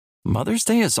Mother's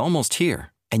Day is almost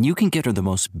here, and you can get her the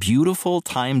most beautiful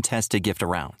time-tested gift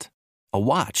around. A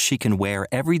watch she can wear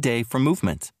every day from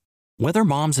Movement. Whether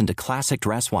mom's into classic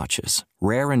dress watches,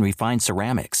 rare and refined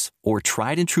ceramics, or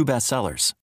tried and true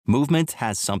bestsellers, Movement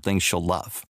has something she'll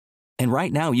love. And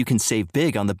right now you can save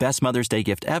big on the best Mother's Day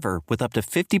gift ever with up to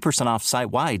 50% off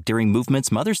site-wide during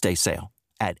Movement's Mother's Day sale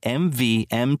at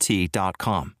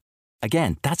MVMT.com.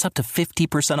 Again, that's up to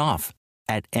 50% off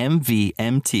at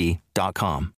MVMT.com.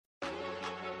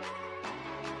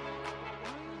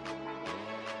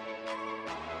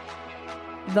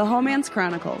 The Homance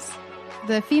Chronicles.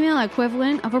 The female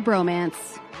equivalent of a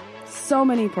bromance. So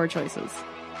many poor choices.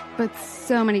 But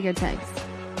so many good takes.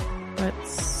 But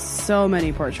so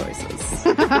many poor choices.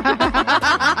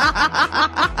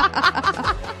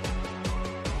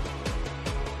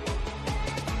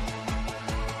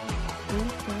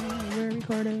 We're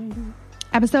recording.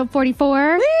 Episode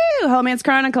 44. Woo! Homance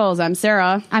Chronicles. I'm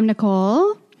Sarah. I'm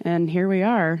Nicole. And here we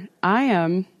are. I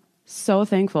am so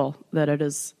thankful that it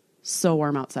is so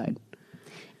warm outside.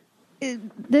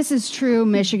 This is true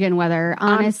Michigan weather.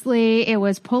 Honestly, it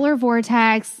was polar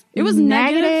vortex. It was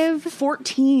negative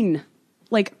 14.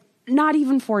 Like, not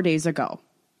even 4 days ago.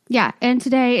 Yeah, and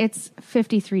today it's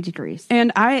 53 degrees.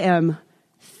 And I am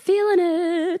feeling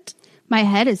it. My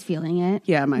head is feeling it.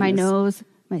 Yeah, my nose,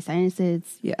 my sinuses.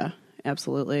 Yeah,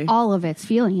 absolutely. All of it's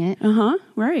feeling it. Uh-huh,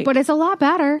 right. But it's a lot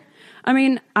better. I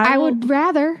mean, I would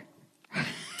rather.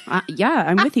 Yeah,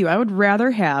 I'm with you. I would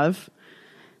rather have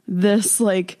this,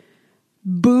 like,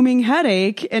 booming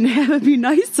headache and have it be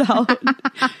nice out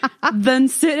than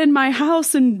sit in my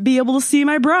house and be able to see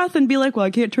my breath and be like, well, I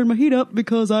can't turn my heat up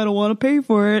because I don't want to pay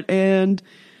for it. And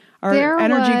our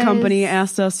energy company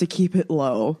asked us to keep it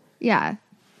low. Yeah.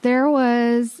 There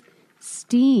was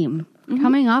steam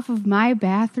coming off of my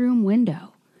bathroom window.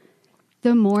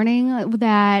 The morning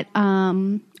that,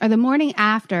 or the morning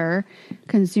after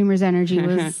Consumers Energy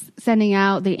was sending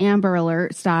out the Amber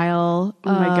Alert style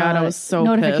oh my God, I was so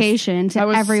notification pissed. to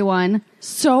everyone.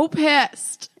 So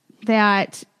pissed.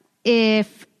 That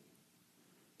if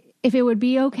it would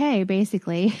be okay,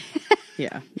 basically.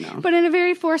 Yeah, no. But in a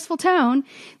very forceful tone,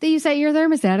 that you set your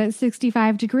thermostat at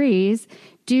 65 degrees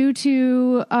due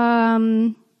to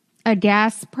a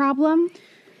gas problem,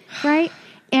 right?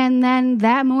 And then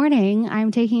that morning, I'm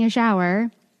taking a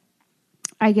shower.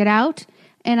 I get out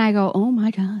and I go, oh my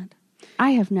God, I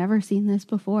have never seen this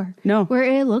before. No. Where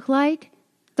it looked like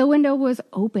the window was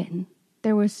open.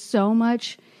 There was so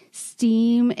much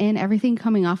steam and everything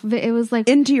coming off of it. It was like...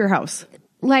 Into your house.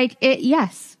 Like,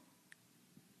 yes.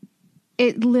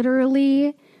 It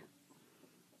literally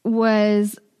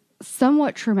was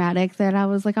somewhat traumatic that I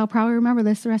was like, I'll probably remember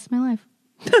this the rest of my life.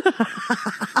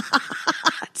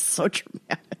 It's so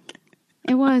dramatic.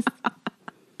 It was.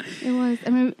 It was. I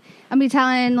mean, I'll be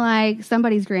telling like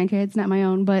somebody's grandkids, not my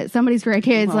own, but somebody's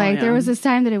grandkids. Oh, like yeah. there was this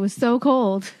time that it was so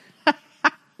cold.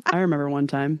 I remember one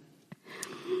time.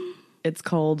 It's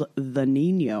called the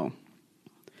Nino.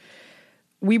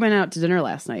 We went out to dinner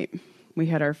last night. We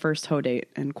had our first hoe date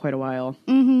in quite a while.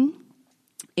 Mm-hmm.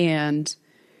 And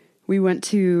we went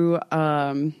to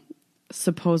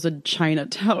supposed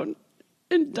Chinatown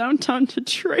in downtown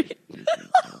Detroit.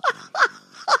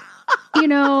 You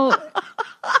know,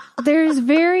 there's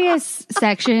various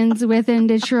sections within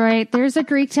Detroit. There's a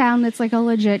Greek town that's like a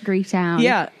legit Greek town.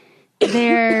 Yeah.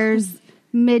 There's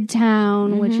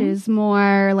Midtown, which is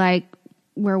more like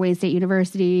where Wayne State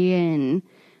University and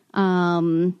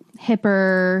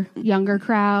hipper, younger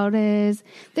crowd is.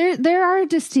 There are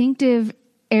distinctive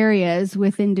areas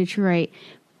within Detroit.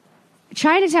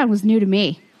 Chinatown was new to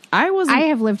me. I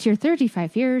have lived here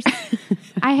 35 years.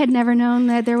 I had never known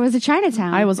that there was a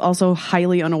Chinatown. I was also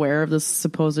highly unaware of this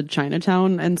supposed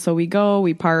Chinatown. And so we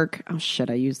park. Oh, shit,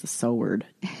 I used the so word.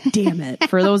 Damn it.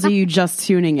 For those of you just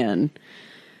tuning in,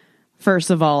 first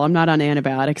of all, I'm not on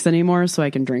antibiotics anymore, so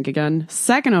I can drink again.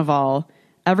 Second of all,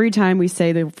 every time we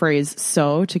say the phrase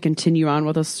so to continue on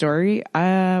with a story,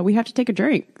 we have to take a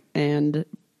drink. And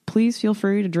please feel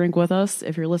free to drink with us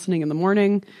if you're listening in the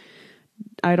morning.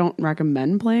 I don't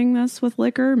recommend playing this with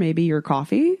liquor, maybe your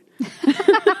coffee.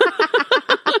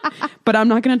 But I'm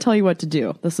not going to tell you what to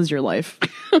do. This is your life.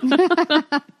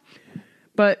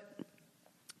 But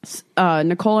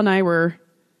Nicole and I were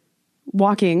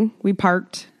walking. We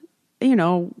parked in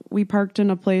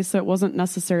a place that wasn't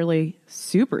necessarily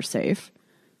super safe,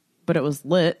 but it was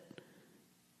lit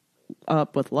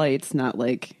up with lights, not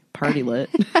like party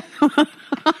lit.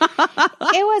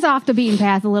 It was off the beaten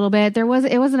path a little bit. It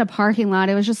wasn't a parking lot.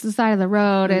 It was just the side of the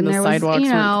road, and the there sidewalks was,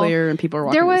 weren't clear, and people were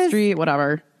walking down the street.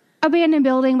 Whatever. abandoned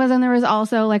building, but then there was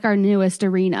also like our newest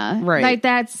arena. Right. Like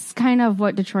that's kind of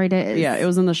what Detroit is. Yeah, it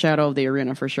was in the shadow of the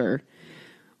arena for sure.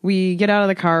 We get out of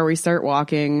the car, we start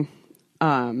walking,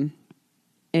 and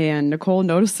Nicole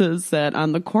notices that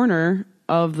on the corner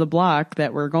of the block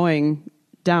that we're going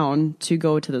down to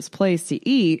go to this place to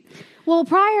eat. Well,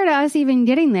 prior to us even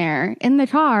getting there, in the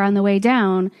car on the way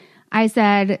down, I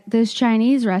said, this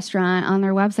Chinese restaurant on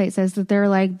their website says that they're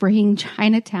like bringing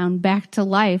Chinatown back to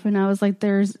life. And I was like,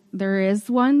 there is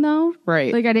one though.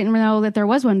 Right. Like I didn't know that there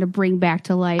was one to bring back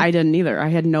to life. I didn't either. I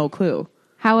had no clue.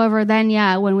 However, then,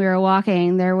 yeah, when we were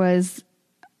walking, there was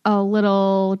a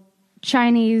little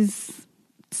Chinese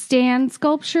stand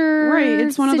sculpture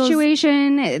It's one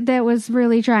situation that was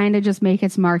really trying to just make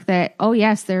its mark that, oh,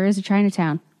 yes, there is a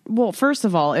Chinatown. Well, first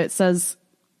of all, it says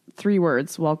 3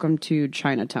 words, welcome to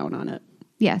Chinatown on it.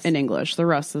 Yes. In English. The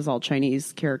rest is all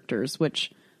Chinese characters,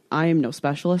 which I am no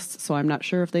specialist, so I'm not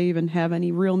sure if they even have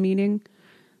any real meaning.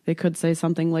 They could say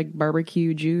something like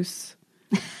barbecue juice.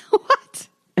 What?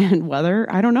 And weather.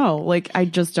 I don't know. Like, I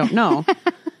just don't know.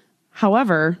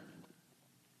 However,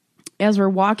 as we're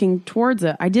walking towards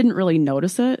it, I didn't really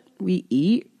notice it. We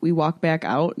eat, we walk back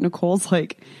out. Nicole's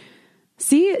like,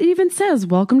 see, it even says,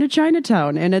 welcome to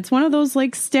Chinatown. And it's one of those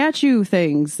like statue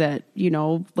things that, you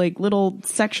know, like little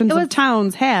sections of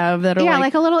towns have that are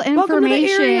like a little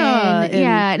information. Yeah,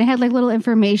 and it had like little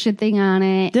information thing on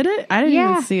it. Did it? I didn't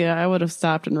even see it. I would have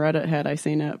stopped and read it had I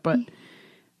seen it. But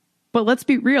let's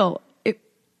be real.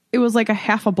 It was like a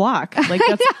half a block. Like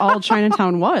that's all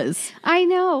Chinatown was. I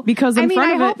know. Because I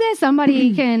hope that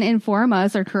somebody can inform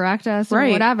us or correct us or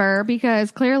whatever,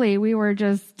 because clearly we were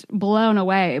just blown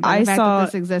away by the fact that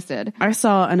this existed. I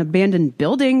saw an abandoned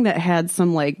building that had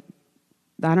some like,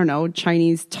 I don't know,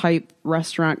 Chinese type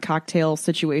restaurant cocktail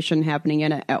situation happening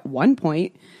in it at one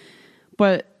point.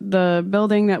 But the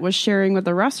building that was sharing with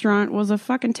the restaurant was a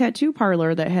fucking tattoo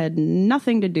parlor that had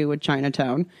nothing to do with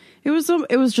Chinatown. It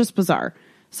was just bizarre.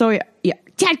 So, yeah.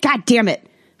 God damn it.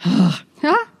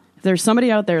 If there's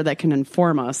somebody out there that can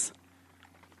inform us.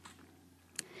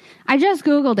 I just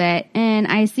Googled it, and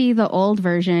I see the old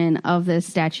version of this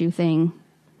statue thing.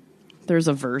 There's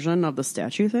a version of the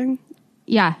statue thing?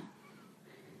 Yeah.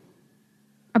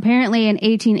 Apparently, in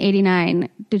 1889,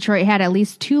 Detroit had at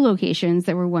least 2 locations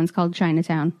that were once called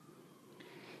Chinatown.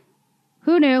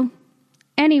 Who knew?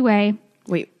 Anyway.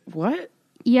 Wait, what?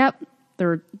 Yep. There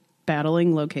were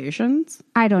battling locations?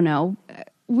 I don't know.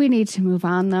 We need to move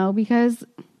on, though, because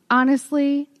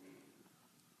honestly,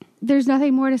 there's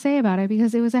nothing more to say about it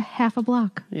because it was a half a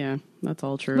block. Yeah, that's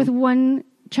all true. With one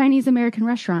Chinese-American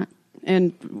restaurant.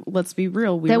 And let's be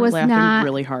real, we were laughing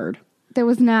really hard. That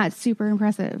was not super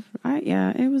impressive.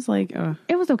 It was like...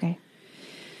 It was okay.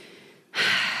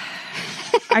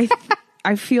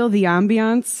 I feel the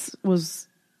ambiance was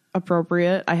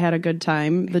appropriate. I had a good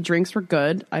time. The drinks were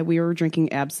good. We were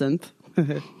drinking absinthe.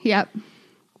 Yep.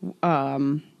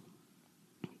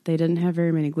 They didn't have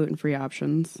very many gluten-free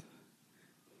options,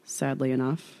 sadly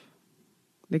enough.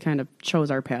 They kind of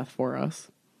chose our path for us.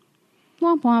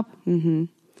 Womp womp. Mm-hmm.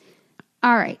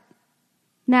 All right.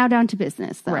 Now down to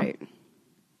business, though. Right.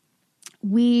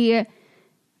 We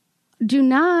do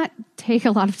not take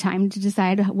a lot of time to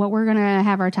decide what we're going to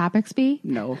have our topics be.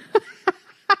 No.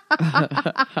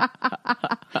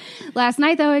 Last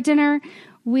night, though, at dinner,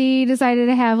 we decided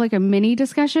to have like a mini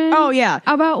discussion. Oh, yeah.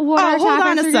 About what our topics hold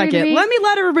on a second. Let me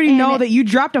let everybody know that you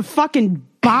dropped a fucking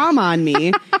bomb on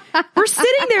me. We're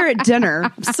sitting there at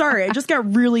dinner. Sorry, I just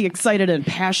got really excited and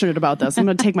passionate about this. I'm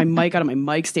going to take my mic out of my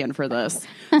mic stand for this.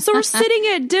 So we're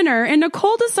sitting at dinner, and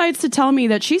Nicole decides to tell me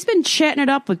that she's been chatting it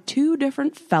up with 2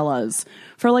 different fellas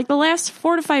for like the last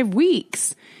 4 to 5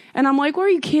 weeks. And I'm like, well, are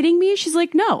you kidding me? She's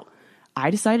like, no. I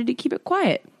decided to keep it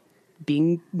quiet.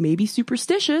 Being maybe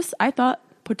superstitious, I thought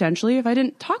potentially if I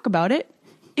didn't talk about it,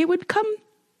 it would come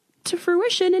to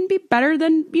fruition and be better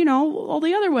than, you know, all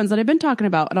the other ones that I've been talking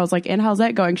about. And I was like, and how's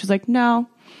that going? She's like, no.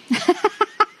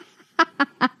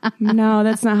 No,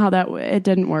 that's not how it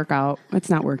didn't work out. It's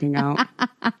not working out.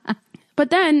 But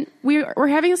then we're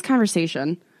having this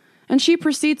conversation, and she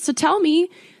proceeds to tell me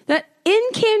that in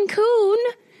Cancun,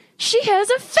 she has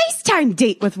a FaceTime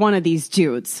date with one of these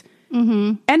dudes.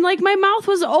 Mm-hmm. And like my mouth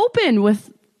was open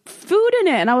with food in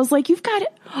it. And I was like, you've got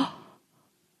it. Oh,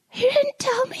 you didn't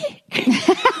tell me.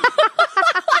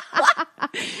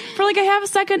 For like a half a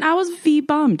second, I was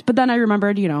bummed. But then I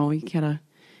remembered, you know, you gotta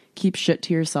keep shit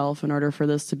to yourself in order for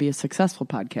this to be a successful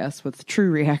podcast with true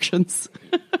reactions.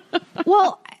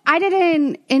 Well, I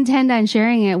didn't intend on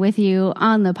sharing it with you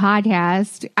on the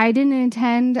podcast. I didn't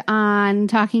intend on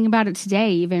talking about it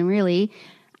today, even really.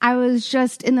 I was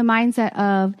just in the mindset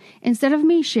of, instead of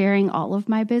me sharing all of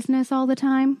my business all the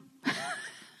time,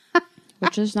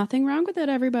 Which is nothing wrong with it,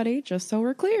 everybody, just so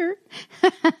we're clear.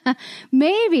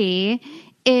 Maybe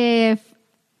if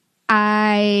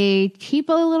I keep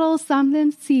a little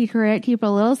something secret, keep a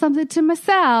little something to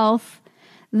myself,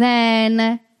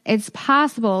 then it's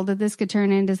possible that this could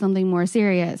turn into something more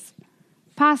serious.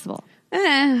 Possible.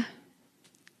 I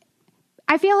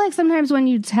feel like sometimes when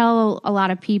you tell a lot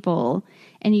of people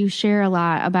and you share a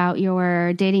lot about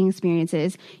your dating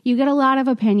experiences, you get a lot of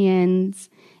opinions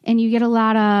and you get a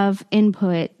lot of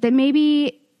input that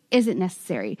maybe isn't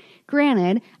necessary.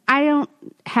 Granted, I don't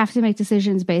have to make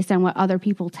decisions based on what other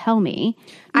people tell me.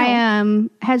 No. I am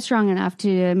headstrong enough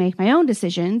to make my own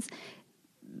decisions.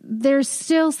 There's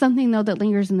still something, though, that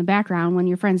lingers in the background when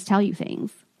your friends tell you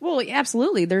things. Well,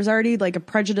 absolutely. There's already like a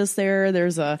prejudice there.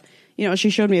 There's a,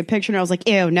 she showed me a picture and I was like,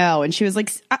 ew, no. And she was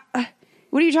like,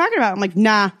 what are you talking about? I'm like,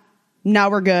 nah,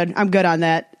 we're good. I'm good on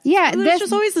that. Yeah. There's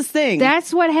just always this thing.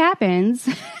 That's what happens.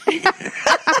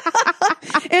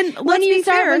 And when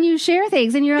you share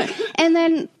things and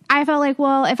then I felt like,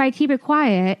 well, if I keep it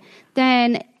quiet,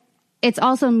 then it's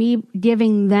also me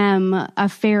giving them a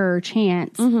fairer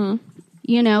chance,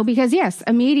 because yes,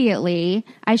 immediately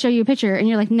I show you a picture and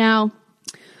you're like, no,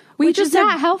 which is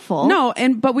not helpful. No.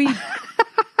 But we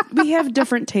have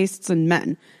different tastes in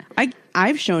men.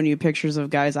 I've shown you pictures of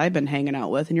guys I've been hanging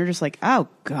out with and you're just like, oh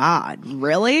God,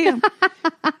 really?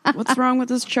 What's wrong with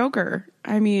this choker?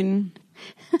 I mean,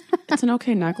 it's an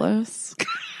okay necklace.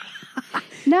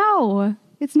 No,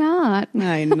 it's not.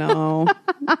 I know.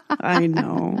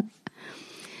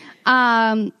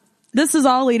 This is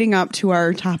all leading up to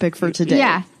our topic for today.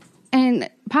 Yeah. And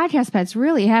Podcast Pet's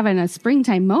really having a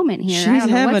springtime moment here. I don't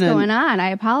know what's going on. I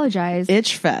apologize.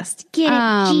 Itch fest. Get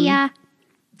it, Gia.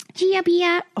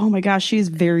 Gia. Oh my gosh, she's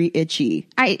very itchy.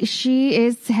 She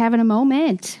is having a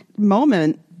moment.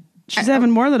 She's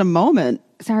having more than a moment.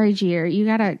 Sorry, Gia. You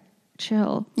gotta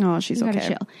chill. Oh, she's okay. You gotta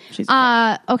chill. She's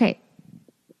okay. Okay.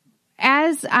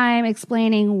 As I'm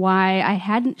explaining why I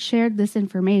hadn't shared this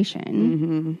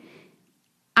information,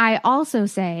 I also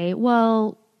say,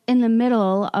 well, in the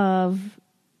middle of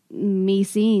me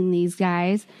seeing these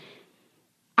guys,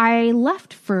 I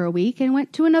left for a week and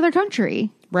went to another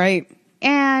country. Right.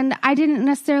 And I didn't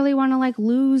necessarily want to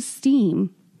lose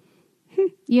steam.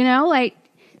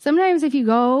 Sometimes if you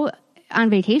go on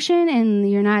vacation and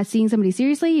you're not seeing somebody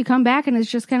seriously, you come back and it's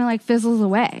just kind of fizzles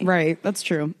away. Right. That's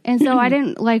true. And so I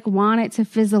didn't want it to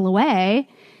fizzle away.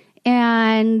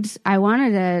 And I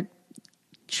wanted to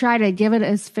try to give it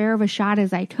as fair of a shot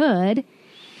as I could,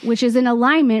 which is in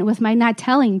alignment with my not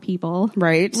telling people.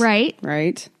 Right.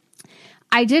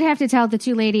 I did have to tell the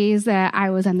two ladies that I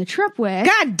was on the trip with.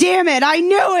 God damn it. I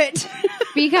knew it.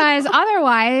 Because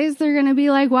otherwise they're going to be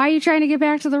like, why are you trying to get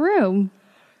back to the room?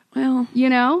 Well,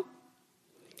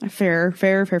 Fair.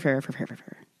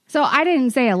 So I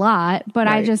didn't say a lot, but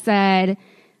right. I just said,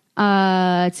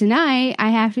 tonight I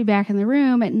have to be back in the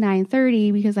room at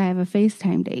 9:30 because I have a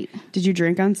FaceTime date. Did you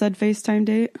drink on said FaceTime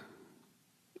date?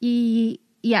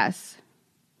 Yes.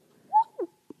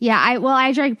 Yeah,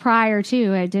 I drank prior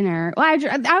to at dinner. Well, I was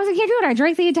a kid, dude. I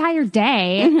drank the entire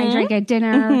day. I drank at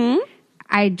dinner.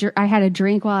 I had a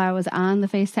drink while I was on the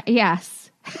FaceTime. Yes.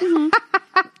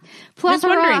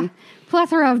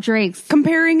 Plethora of drinks.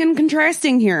 Comparing and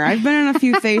contrasting here. I've been on a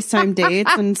few FaceTime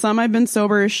dates, and some I've been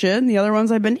sober as shit, and the other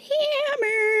ones I've been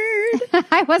hammered.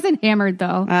 I wasn't hammered,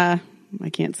 though. I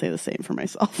can't say the same for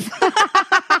myself.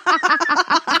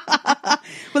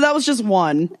 But that was just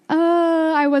one.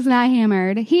 I was not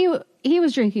hammered. He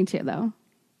was drinking too, though.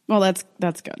 Well,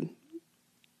 that's good.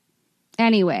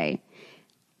 Anyway,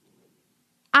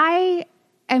 I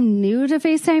am new to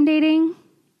FaceTime dating.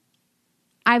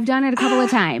 I've done it a couple of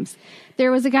times.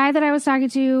 There was a guy that I was talking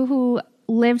to who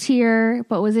lived here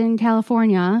but was in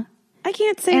California. I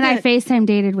can't say and that. I FaceTime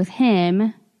dated with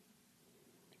him.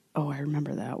 Oh, I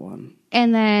remember that one.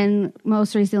 And then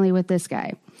most recently with this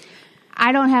guy.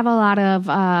 I don't have a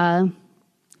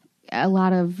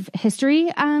lot of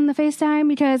history on the FaceTime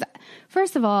because,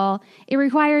 first of all, it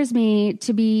requires me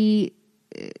to be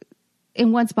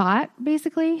in one spot,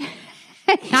 basically,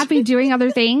 not be doing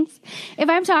other things. If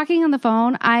I'm talking on the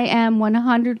phone, I am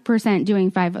 100%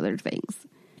 doing 5 other things.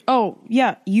 Oh,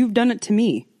 yeah. You've done it to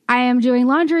me. I am doing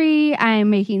laundry. I'm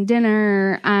making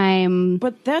dinner.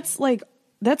 But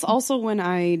that's also when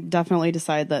I definitely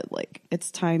decide that it's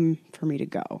time for me to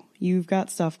go. You've got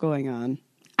stuff going on.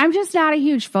 I'm just not a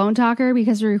huge phone talker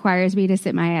because it requires me to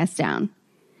sit my ass down.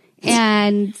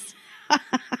 And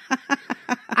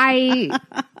I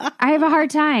have a hard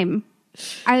time.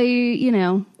 I'm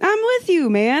with you,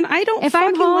 man. I don't. If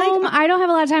I'm home, I don't have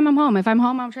a lot of time. I'm home. If I'm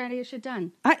home, I'm trying to get shit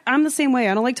done. I'm the same way.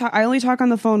 I don't like talk. I only talk on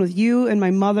the phone with you and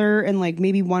my mother and like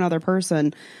maybe one other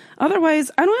person. Otherwise,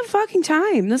 I don't have fucking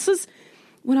time. This is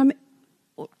when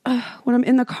I'm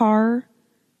in the car.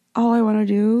 All I want to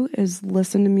do is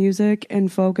listen to music and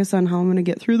focus on how I'm going to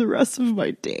get through the rest of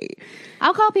my day.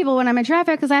 I'll call people when I'm in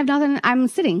traffic because I have nothing. I'm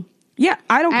sitting. Yeah,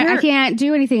 I don't care. I can't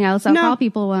do anything else. I'll call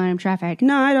people when I'm in traffic.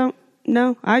 No, I don't.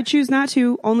 No, I choose not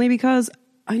to, only because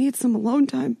I need some alone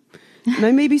time. And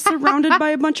I may be surrounded by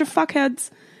a bunch of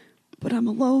fuckheads, but I'm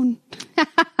alone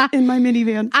in my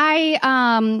minivan.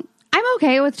 I'm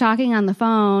okay with talking on the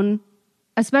phone,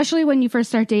 especially when you first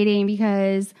start dating,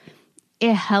 because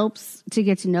it helps to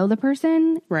get to know the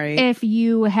person. Right. If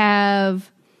you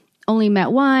have only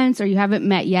met once or you haven't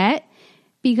met yet,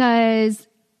 because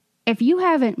if you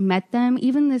haven't met them,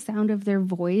 even the sound of their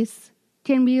voice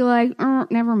can be like,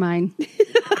 never mind.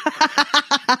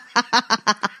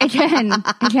 Again.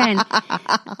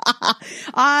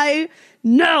 I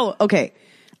know. Okay.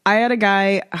 I had a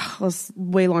guy, it was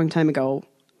way long time ago.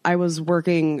 I was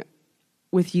working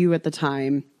with you at the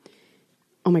time.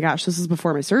 Oh my gosh, this is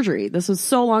before my surgery. This was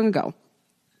so long ago.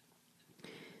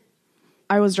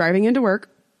 I was driving into work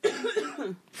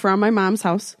from my mom's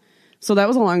house. So that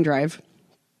was a long drive.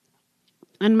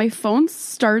 And my phone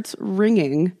starts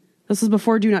ringing. This is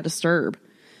before Do Not Disturb.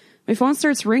 My phone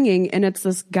starts ringing, and it's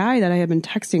this guy that I had been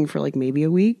texting for like maybe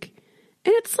a week.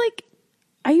 And it's like,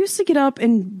 I used to get up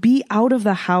and be out of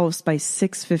the house by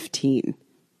 6:15.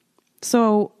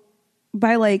 So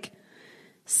by like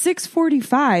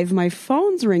 6:45, my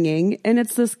phone's ringing, and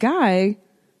it's this guy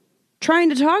trying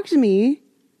to talk to me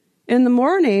in the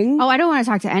morning. Oh, I don't want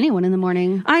to talk to anyone in the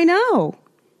morning. I know.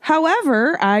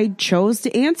 However, I chose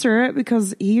to answer it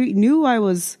because he knew I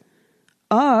was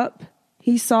up.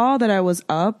 He saw that I was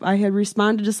up. I had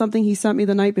responded to something he sent me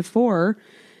the night before.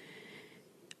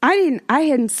 I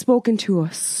hadn't spoken to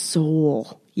a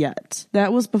soul yet.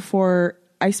 That was before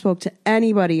I spoke to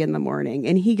anybody in the morning,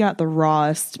 and he got the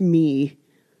rawest me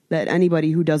that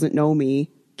anybody who doesn't know me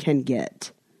can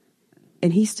get.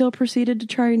 And he still proceeded to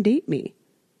try and date me.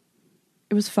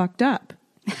 It was fucked up.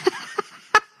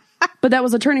 But that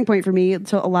was a turning point for me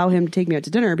to allow him to take me out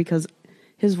to dinner because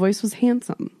his voice was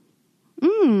handsome.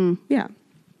 Yeah.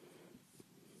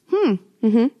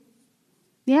 Mm-hmm.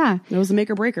 Yeah. It was a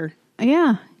make or breaker.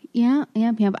 Yeah.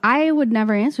 I would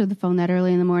never answer the phone that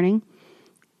early in the morning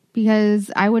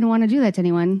because I wouldn't want to do that to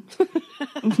anyone.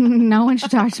 No one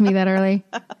should talk to me that early.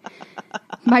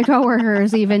 My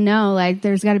coworkers even know, like,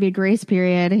 there's got to be a grace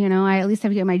period. I at least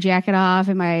have to get my jacket off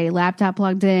and my laptop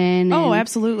plugged in. Oh,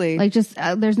 absolutely. Like, just,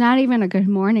 there's not even a good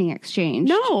morning exchange.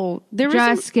 No.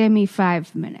 Just give me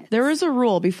 5 minutes. There was a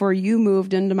rule before you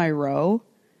moved into my row.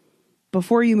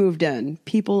 Before you moved in,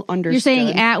 people understood. You're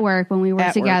saying at work when we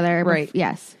were together. Right.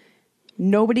 Yes.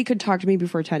 Nobody could talk to me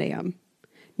before 10 a.m.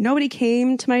 Nobody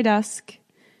came to my desk.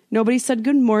 Nobody said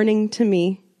good morning to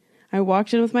me. I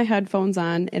walked in with my headphones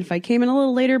on, and if I came in a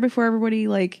little later before everybody,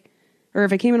 or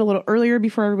if I came in a little earlier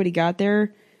before everybody got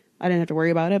there, I didn't have to worry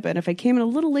about it. But if I came in a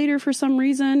little later for some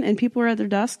reason and people were at their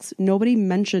desks, nobody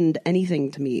mentioned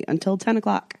anything to me until 10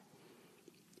 o'clock.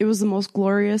 It was the most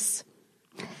glorious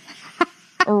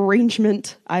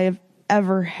arrangement I have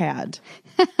ever had.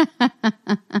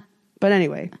 But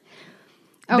anyway,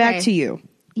 back to you.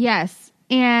 Yes.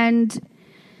 And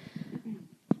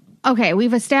okay,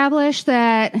 we've established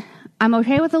that I'm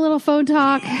okay with a little phone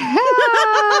talk.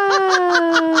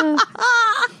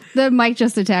 The mic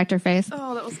just attacked her face.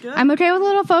 Oh, that was good. I'm okay with a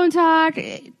little phone talk.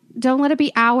 Don't let it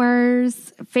be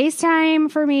hours. FaceTime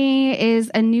for me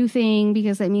is a new thing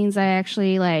because it means I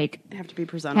actually have to be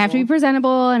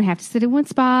presentable. And have to sit in one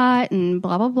spot and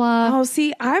blah, blah, blah. Oh,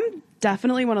 see, I'm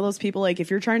definitely one of those people, if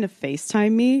you're trying to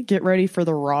FaceTime me, get ready for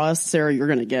the rawest Sarah you're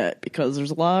going to get because there's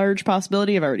a large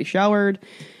possibility I've already showered.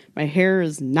 My hair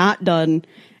is not done,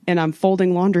 and I'm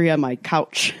folding laundry on my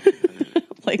couch.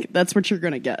 That's what you're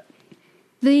going to get.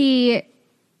 The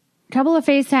couple of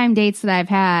FaceTime dates that I've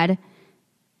had,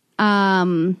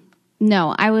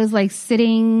 no, I was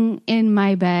sitting in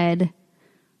my bed,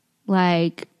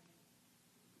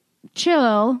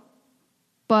 chill,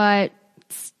 but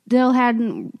still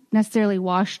hadn't necessarily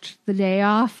washed the day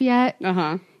off yet.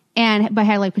 Uh-huh. But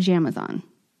had pajamas on.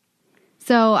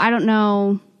 So I don't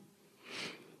know.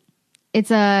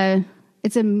 It's a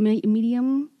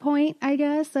medium point, I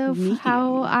guess, of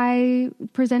how I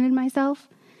presented myself.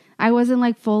 I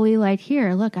wasn't fully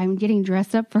here, look, I'm getting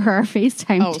dressed up for our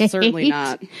FaceTime date. Oh, certainly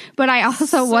not. But I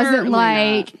also wasn't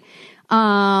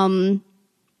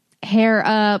hair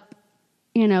up,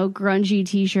 grungy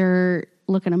t-shirt,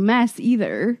 looking a mess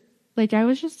either. Like, I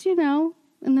was just, in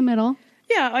the middle.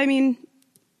 Yeah, I mean,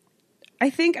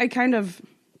 I think I kind of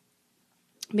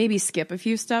maybe skip a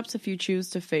few steps if you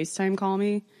choose to FaceTime call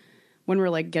me when we're,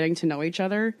 like, getting to know each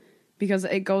other. Because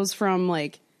it goes from,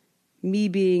 like, me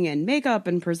being in makeup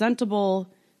and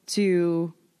presentable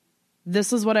to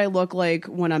this is what I look like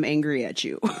when I'm angry at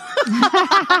you.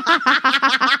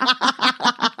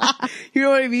 You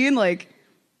know what I mean? Like,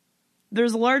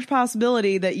 there's a large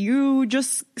possibility that you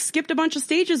just skipped a bunch of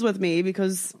stages with me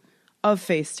because of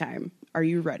FaceTime. Are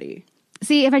you ready?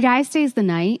 See, if a guy stays the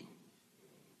night,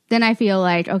 then I feel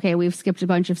like, okay, we've skipped a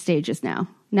bunch of stages now.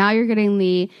 Now you're getting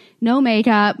the no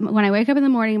makeup. When I wake up in the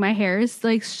morning, my hair is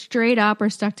like straight up or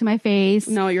stuck to my face.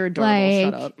 No, you're adorable.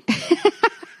 Shut up.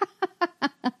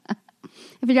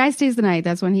 If a guy stays the night,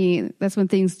 that's when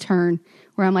things turn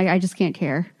where I'm like, I just can't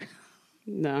care.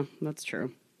 No, that's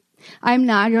true. I'm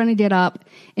not going to get up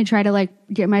and try to like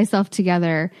get myself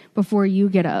together before you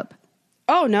get up.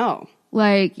 Oh, no.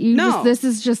 Like, this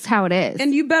is just how it is.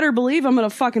 And you better believe I'm going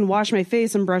to fucking wash my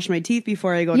face and brush my teeth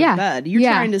before I go to bed. You're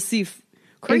trying to see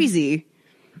crazy.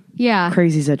 Yeah.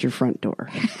 Crazy's at your front door.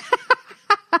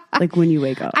 Like when you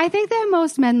wake up. I think that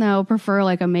most men, though, prefer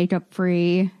like a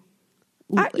makeup-free,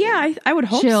 I would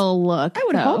hope chill look. I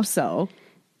would hope so.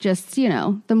 Just,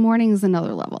 the morning's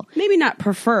another level. Maybe not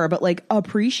prefer, but like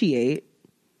appreciate.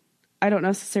 I don't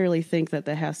necessarily think that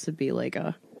has to be like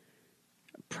a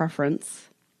preference.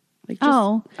 Like,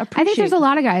 just I think there's a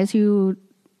lot of guys who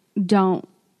don't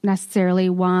necessarily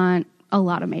want a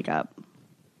lot of makeup.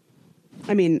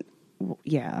 I mean,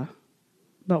 yeah,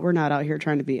 but we're not out here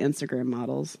trying to be Instagram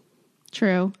models.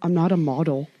 True. I'm not a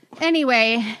model.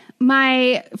 Anyway,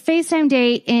 my FaceTime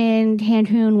date in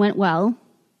Cancun went well.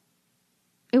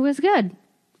 It was good.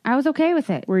 I was okay with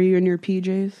it. Were you in your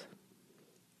PJs?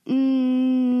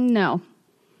 No.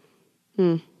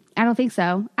 I don't think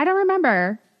so. I don't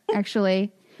remember,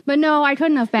 actually. But no, I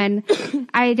couldn't have been.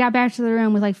 I got back to the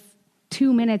room with like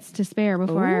 2 minutes to spare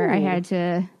before I had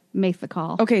to make the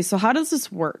call. Okay, so how does this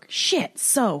work? Shit,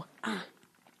 so.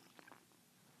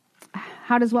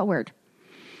 How does what work?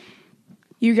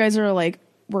 You guys are like,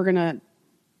 we're going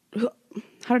to.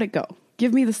 How did it go?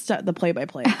 Give me the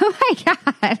play-by-play. Oh my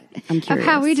God. I'm curious. Of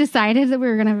how we decided that we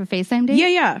were going to have a FaceTime date?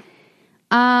 Yeah. You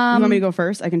want me to go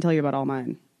first? I can tell you about all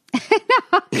mine.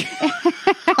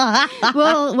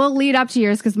 We'll lead up to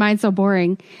yours because mine's so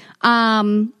boring.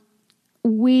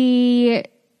 We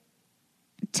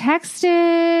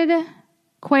texted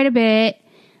quite a bit.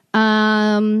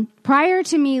 Prior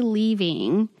to me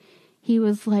leaving, he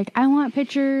was like, I want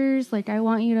pictures. Like, I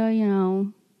want you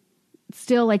to,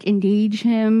 still like engage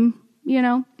him,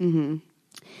 Mm-hmm.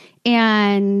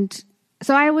 And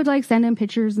so I would like send him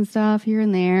pictures and stuff here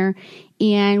and there.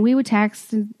 And we would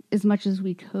text as much as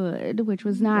we could, which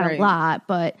was not a lot.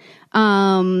 But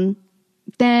then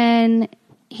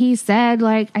he said,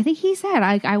 like, I think he said,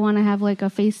 I want to have like a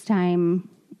FaceTime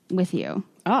with you.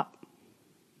 Oh.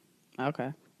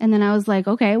 Okay. And then I was like,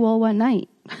 okay, well, what night?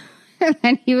 And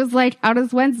then he was like, how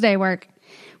does Wednesday work?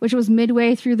 Which was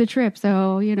midway through the trip.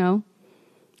 So,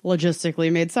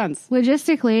 Logistically made sense.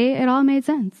 Logistically, it all made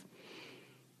sense.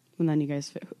 And then you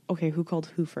guys, okay, who called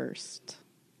who first?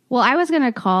 Well, I was going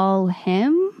to call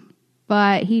him,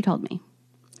 but he told me.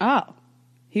 Oh,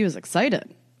 he was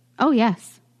excited. Oh,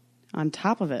 yes. On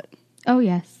top of it. Oh,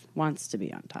 yes. Wants to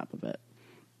be on top of it.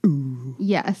 Ooh.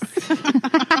 Yes.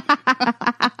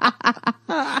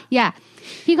 Yeah.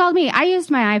 He called me. I used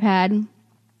my iPad.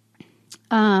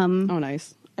 Oh,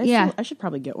 nice. I should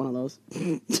probably get one of those.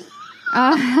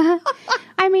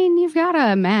 I mean, you've got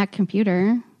a Mac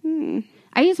computer.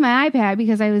 I use my iPad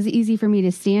because it was easy for me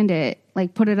to stand it,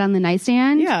 like put it on the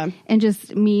nightstand. Yeah. And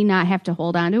just me not have to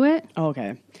hold on to it. Oh,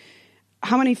 okay.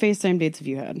 How many FaceTime dates have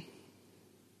you had?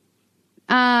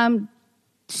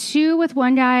 2 with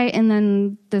one guy and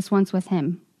then this once with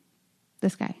him.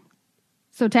 This guy.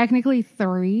 So technically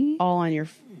 3. All on your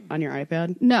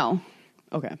iPad? No.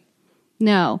 Okay.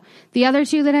 No. The other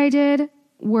 2 that I did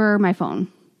were my phone.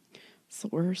 It's the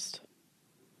worst.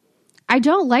 I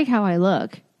don't like how I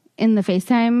look in the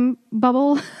FaceTime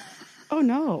bubble. Oh,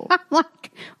 no. I'm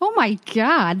like, oh, my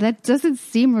God. That doesn't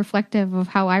seem reflective of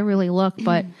how I really look,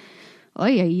 but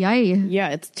Yeah,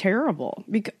 it's terrible.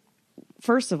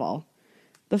 First of all,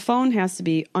 the phone has to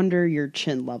be under your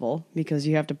chin level because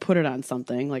you have to put it on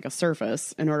something like a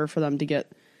surface in order for them to get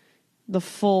the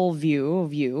full view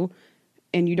of you.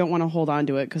 And you don't want to hold on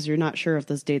to it because you're not sure if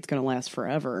this date's going to last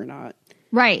forever or not.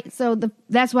 Right. So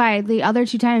that's why the other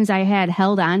 2 times I had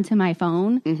held on to my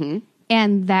phone,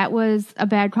 and that was a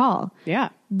bad call.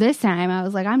 Yeah. This time I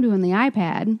was like, I'm doing the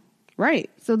iPad. Right.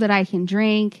 So that I can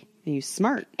drink. And you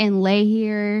smart. And lay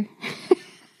here.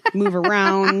 move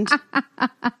around.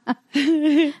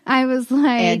 I was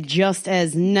like, adjust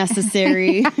as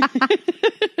necessary.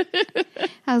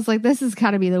 I was like, this has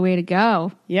got to be the way to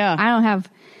go. Yeah. I don't have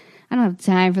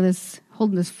time for this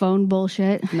holding this phone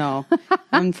bullshit. No.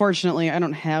 Unfortunately, I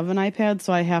don't have an iPad,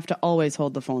 so I have to always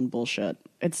hold the phone bullshit.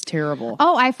 It's terrible.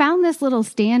 Oh, I found this little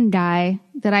stand die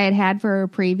that I had for a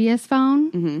previous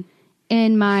phone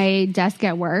in my desk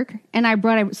at work, and I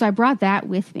brought that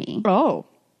with me. Oh,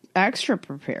 extra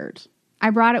prepared. I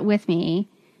brought it with me.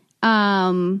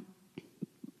 Not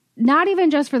even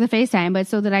just for the FaceTime, but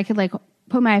so that I could like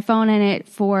put my phone in it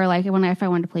for like if I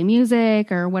wanted to play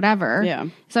music or whatever. Yeah.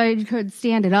 So I could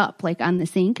stand it up like on the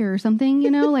sink or something,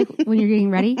 like when you're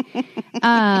getting ready.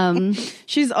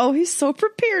 She's always so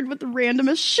prepared with the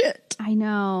randomest shit. I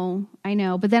know.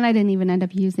 But then I didn't even end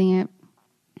up using it.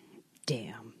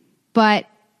 Damn. But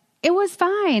it was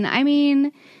fine. I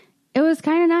mean, it was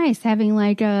kind of nice having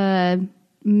like a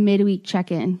midweek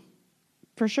check-in.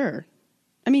 For sure.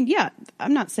 I mean, yeah,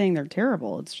 I'm not saying they're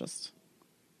terrible. It's just,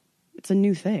 it's a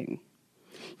new thing.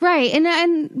 Right.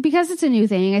 And because it's a new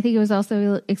thing, I think it was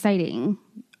also exciting.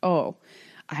 Oh,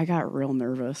 I got real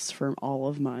nervous for all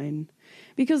of mine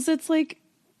because it's like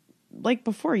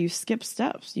before you skip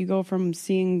steps. You go from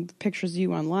seeing pictures of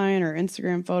you online or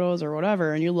Instagram photos or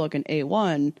whatever, and you look in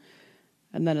A1,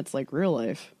 and then it's like real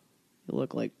life. You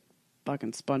look like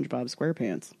fucking SpongeBob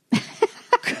SquarePants.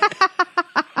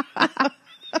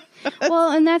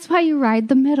 Well, and that's why you ride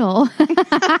the middle.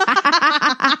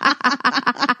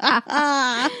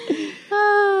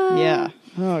 Yeah.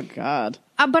 Oh, God.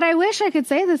 But I wish I could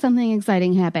say that something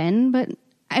exciting happened. But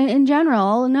in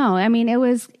general, no. I mean, it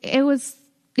was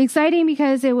exciting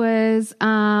because it was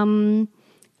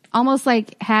almost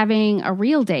like having a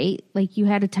real date. Like you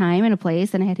had a time and a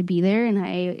place, and I had to be there, and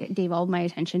I gave all my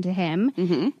attention to him.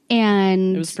 Mm-hmm.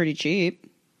 And it was pretty cheap.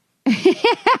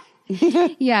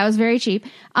 Yeah, it was very cheap.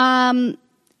 And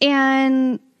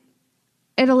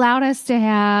it allowed us to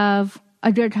have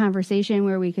a good conversation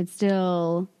where we could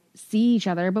still see each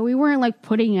other, but we weren't like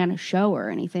putting on a show or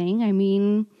anything. I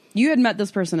mean, you had met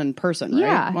this person in person, right?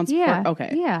 Yeah. Once yeah. before?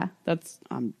 Okay. Yeah. That's,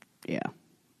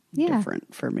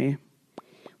 different for me.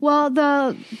 Well,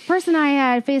 the person I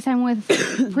had FaceTime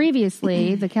with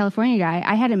previously, the California guy,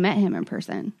 I hadn't met him in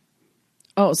person.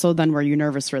 Oh, so then were you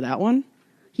nervous for that one?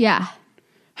 Yeah.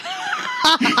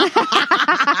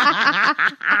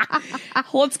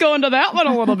 Let's go into that one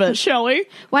a little bit, shall we?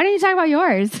 Why don't you talk about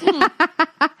yours?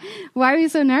 Why are you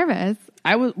so nervous?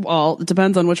 Well, it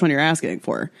depends on which one you're asking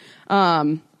for.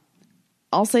 I'll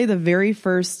say the very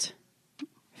first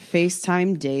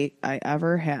FaceTime date I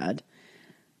ever had.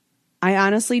 I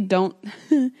honestly don't,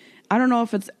 I don't know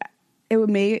if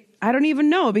I don't even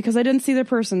know because I didn't see the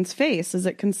person's face. Is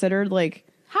it considered like...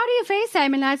 How do you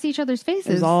FaceTime and not see each other's faces?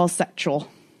 It was all sexual.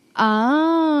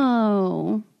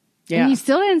 Oh. Yeah. And you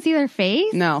still didn't see their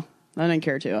face? No, I didn't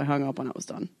care to. I hung up when it was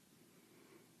done.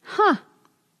 Huh.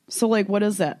 So, like, what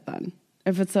is that then?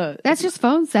 If it's That's just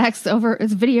phone sex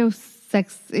it's video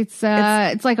sex. It's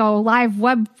like a live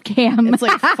webcam. It's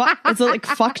like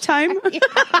fuck time.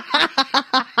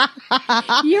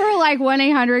 You were like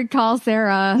 1-800 call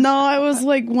Sarah. No, I was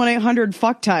like 1-800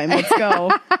 fuck time. Let's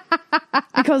go.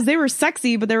 Because they were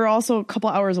sexy, but they were also a couple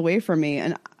hours away from me,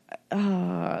 and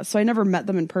so I never met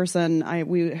them in person.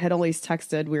 We had always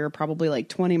texted. We were probably like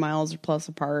 20 miles plus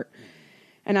apart,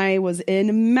 and I was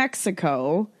in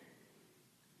Mexico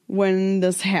when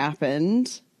this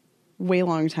happened. Way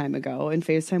long time ago, and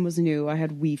FaceTime was new. I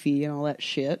had Wi-Fi and all that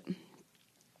shit.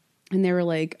 And they were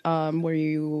like, what are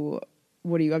you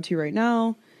up to right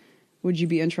now? Would you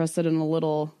be interested in a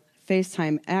little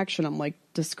FaceTime action? I'm like,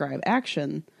 describe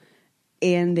action.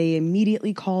 And they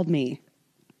immediately called me.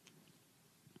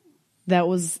 That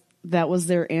was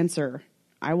their answer.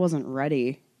 I wasn't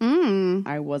ready.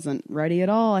 I wasn't ready at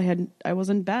all. I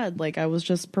was in bed. Like, I was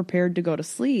just prepared to go to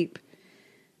sleep,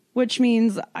 which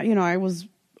means, I was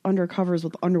under covers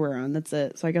with underwear on. That's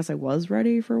it. So I guess I was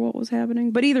ready for what was happening.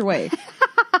 But either way,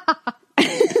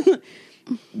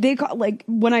 they call, like,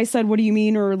 when I said, what do you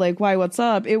mean? Or like, why, what's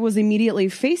up? It was immediately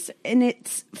face, and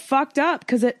it's fucked up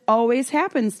because it always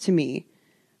happens to me.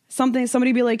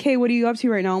 Somebody be like, hey, what are you up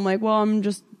to right now? I'm like, well, I'm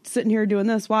just sitting here doing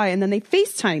this. Why? And then they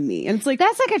FaceTime me. And it's like,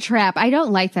 that's like a trap. I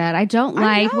don't like that. I don't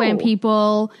like when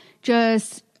people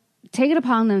just take it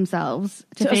upon themselves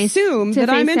to assume that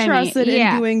I'm interested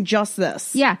in doing just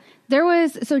this. Yeah.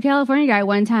 California guy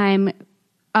one time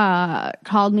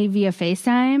called me via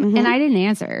FaceTime, and I didn't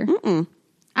answer.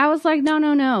 I was like,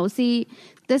 no. See,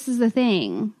 this is the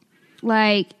thing.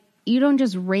 Like, you don't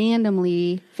just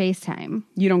randomly FaceTime.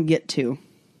 You don't get to.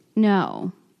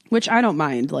 No. Which I don't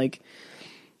mind. Like,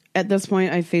 at this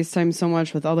point, I FaceTime so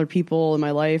much with other people in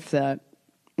my life that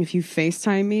if you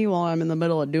FaceTime me while I'm in the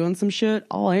middle of doing some shit,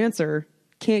 I'll answer.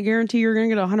 Can't guarantee you're going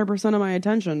to get 100% of my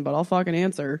attention, but I'll fucking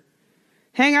answer.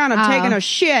 Hang on, I'm taking a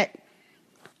shit.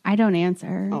 I don't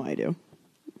answer. Oh, I do.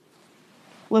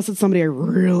 Unless it's somebody I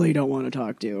really don't want to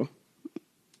talk to.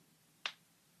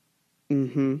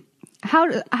 Mm-hmm.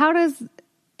 How does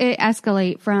it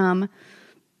escalate from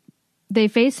they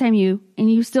FaceTime you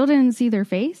and you still didn't see their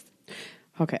face?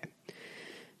 Okay.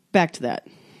 Back to that.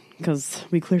 Because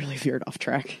we clearly veered off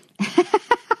track.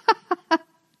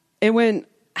 It went,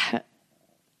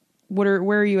 where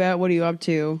are you at? What are you up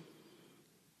to?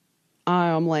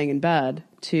 I'm laying in bed,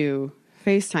 to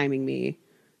FaceTiming me,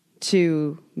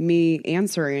 to me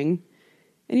answering.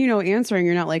 And answering,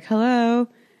 you're not like, hello.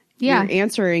 Yeah. You're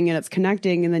answering and it's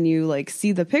connecting, and then you like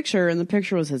see the picture, and the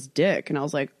picture was his dick. And I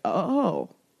was like, oh.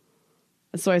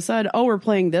 So I said, oh, we're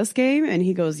playing this game? And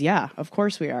he goes, yeah, of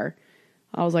course we are.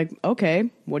 I was like, okay,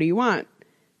 what do you want?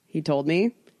 He told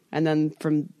me. And then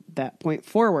from that point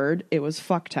forward, it was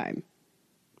fuck time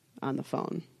on the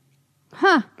phone.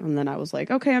 Huh. And then I was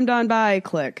like, okay, I'm done. Bye.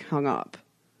 Click. Hung up.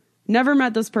 Never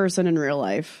met this person in real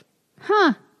life.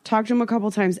 Huh. Talked to him a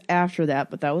couple times after that,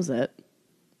 but that was it.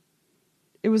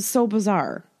 It was so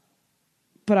bizarre.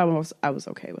 But I was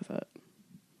okay with it.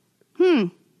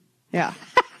 Yeah.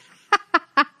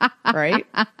 Right?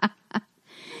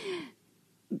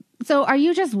 So are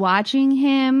you just watching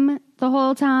him the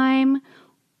whole time?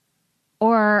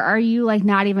 Or are you like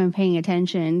not even paying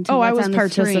attention to what's I was on the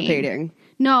participating. Screen?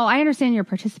 No, I understand you're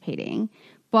participating.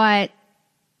 But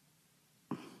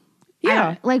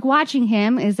yeah. Like watching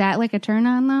him, is that like a turn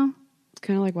on though? It's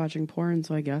kind of like watching porn,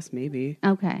 so I guess maybe.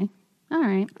 Okay. All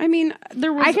right. I mean,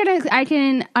 there was... I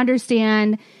can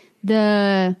understand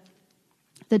the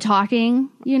talking,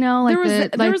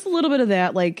 like there was a little bit of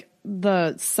that, like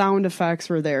the sound effects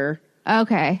were there.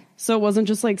 Okay. So it wasn't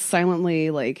just like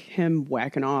silently like him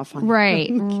whacking off on right.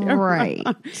 camera. Right.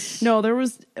 No, there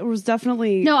was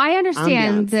definitely No, I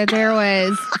understand ambiance. that there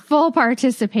was full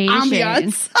participation.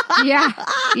 Ambiance. Yeah.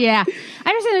 I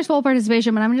understand there's full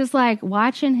participation, but I'm just like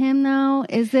watching him though,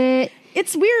 is it...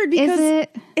 It's weird because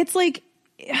it's like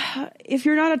if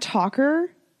you're not a talker,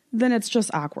 then it's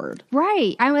just awkward.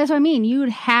 Right. That's what I mean. You would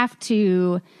have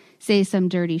to say some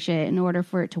dirty shit in order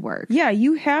for it to work. Yeah,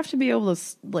 you have to be able to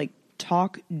like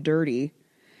talk dirty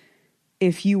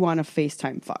if you want to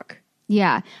FaceTime fuck.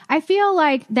 Yeah. I feel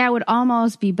like that would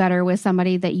almost be better with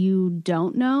somebody that you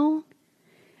don't know.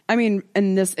 I mean,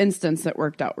 in this instance, it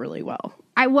worked out really well.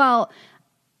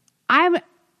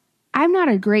 I'm not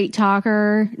a great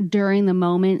talker during the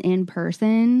moment in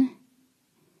person.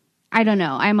 I don't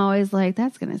know. I'm always like,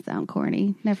 that's going to sound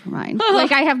corny. Never mind.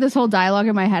 Like I have this whole dialogue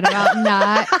in my head about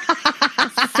not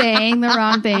saying the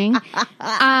wrong thing.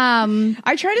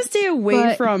 I try to stay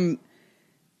away from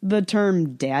the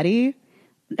term daddy.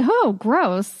 Oh,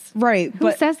 gross. Right.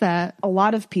 Who says that? A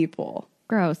lot of people.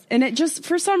 Gross. And it just,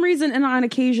 for some reason, and on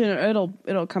occasion,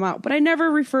 it'll come out. But I never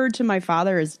referred to my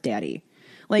father as daddy.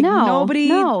 Like nobody.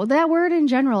 No, that word in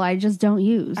general, I just don't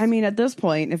use. I mean, at this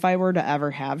point, if I were to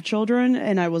ever have children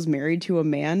and I was married to a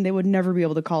man, they would never be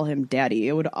able to call him daddy.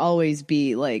 It would always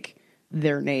be like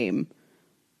their name.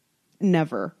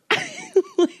 Never.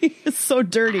 Like, it's so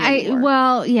dirty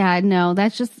anymore.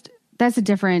 That's a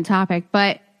different topic.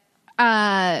 But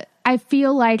I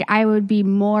feel like I would be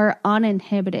more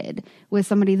uninhibited with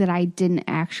somebody that I didn't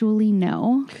actually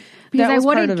know. Because I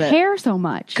wouldn't care so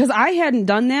much. Because I hadn't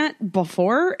done that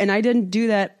before, and I didn't do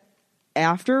that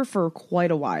after for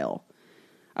quite a while.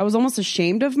 I was almost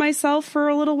ashamed of myself for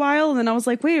a little while, and then I was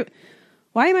like, wait,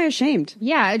 why am I ashamed?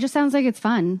 Yeah, it just sounds like it's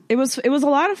fun. It was a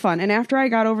lot of fun, and after I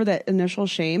got over that initial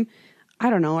shame, I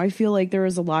don't know, I feel like there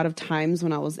was a lot of times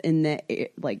when I was in that,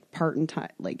 like, part in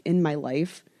time, like, in my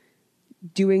life,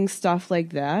 doing stuff like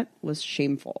that was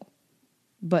shameful.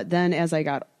 But then as I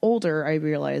got older, I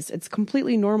realized it's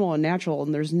completely normal and natural,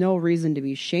 and there's no reason to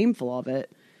be shameful of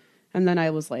it. And then I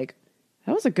was like,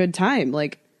 that was a good time.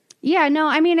 Like, yeah, no,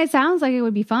 I mean, it sounds like it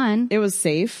would be fun. It was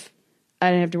safe. I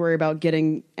didn't have to worry about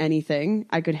getting anything.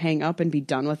 I could hang up and be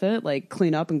done with it, like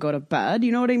clean up and go to bed.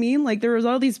 You know what I mean? Like there was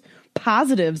all these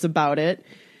positives about it.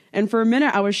 And for a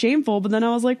minute I was shameful, but then I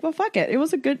was like, well, fuck it. It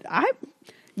was a good,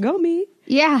 go me.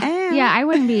 Yeah. Yeah. I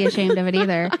wouldn't be ashamed of it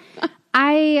either.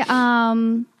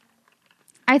 I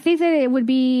think that it would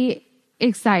be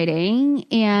exciting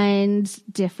and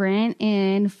different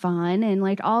and fun and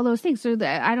like all those things. So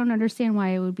that I don't understand why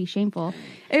it would be shameful.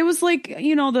 It was like,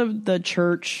 you know, the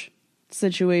church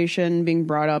situation, being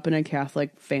brought up in a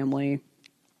Catholic family,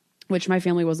 which my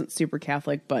family wasn't super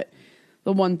Catholic, but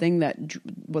the one thing that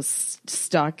was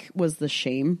stuck was the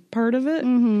shame part of it.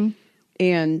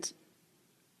 And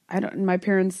my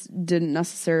parents didn't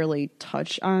necessarily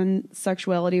touch on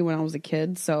sexuality when I was a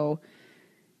kid. So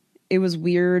it was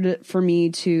weird for me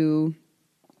to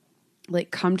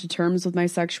like come to terms with my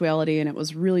sexuality. And it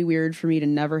was really weird for me to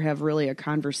never have really a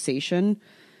conversation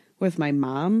with my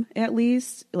mom, at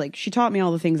least. Like, she taught me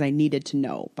all the things I needed to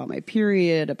know about my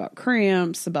period, about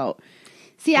cramps, about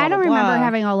See, blah, I don't blah, remember blah.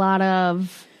 having a lot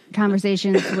of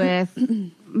conversations with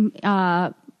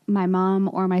my mom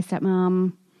or my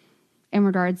stepmom in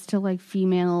regards to like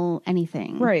female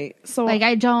anything. Right. So like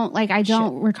I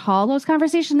don't recall those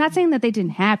conversations. Not saying that they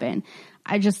didn't happen.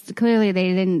 I just clearly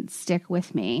they didn't stick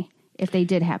with me if they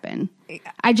did happen.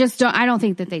 I don't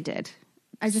think that they did.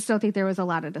 I just don't think there was a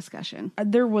lot of discussion.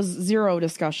 There was zero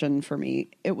discussion for me.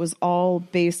 It was all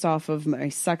based off of my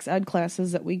sex ed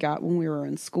classes that we got when we were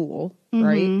in school,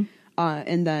 right?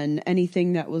 And then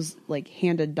anything that was like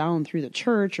handed down through the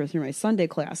church or through my Sunday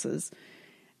classes.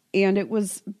 And it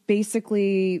was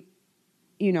basically,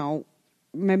 you know,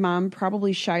 my mom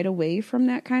probably shied away from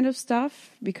that kind of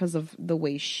stuff because of the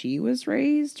way she was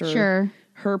raised or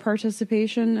her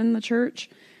participation in the church.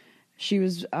 She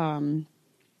was,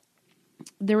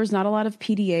 there was not a lot of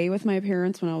PDA with my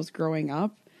parents when I was growing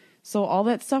up. So all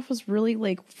that stuff was really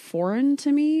like foreign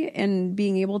to me, and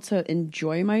being able to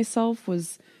enjoy myself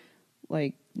was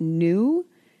like new.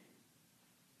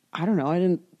 I don't know. I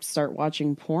didn't start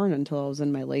watching porn until I was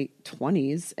in my late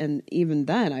 20s. And even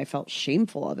then I felt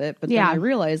shameful of it. But then I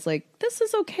realized like, this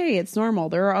is okay. It's normal.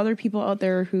 There are other people out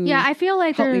there who I feel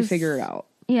like help me figure it out.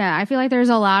 Yeah, I feel like there's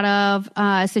a lot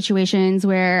of situations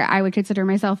where I would consider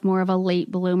myself more of a late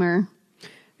bloomer.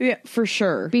 Yeah, for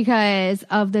sure. Because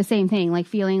of the same thing, like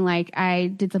feeling like I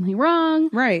did something wrong.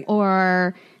 Right.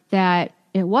 Or that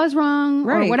it was wrong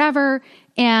or whatever.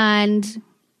 And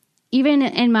even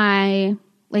in my,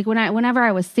 like whenever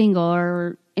I was single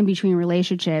or in between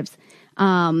relationships,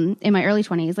 in my early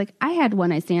 20s, like I had one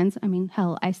night stands. I mean,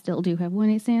 hell, I still do have one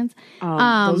night stands.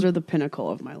 Those are the pinnacle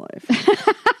of my life.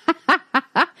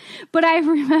 But I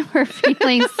remember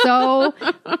feeling so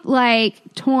like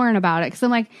torn about it. Cause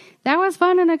I'm like, that was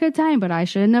fun and a good time, but I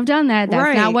shouldn't have done that.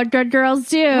 That's not what good girls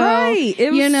do. Right.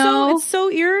 It was it's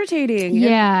so irritating.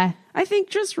 Yeah. And I think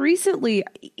just recently,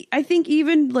 I think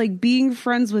even like being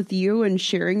friends with you and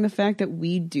sharing the fact that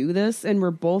we do this and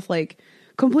we're both like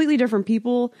completely different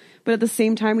people, but at the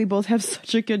same time, we both have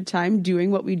such a good time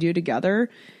doing what we do together.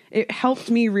 It helped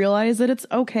me realize that it's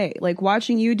okay. Like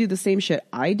watching you do the same shit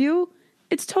I do,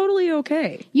 it's totally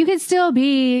okay. You can still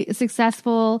be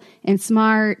successful and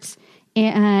smart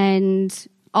and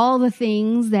all the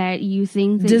things that you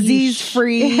think that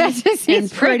disease-free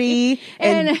and pretty,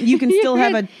 and you can still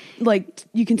have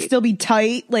you can still be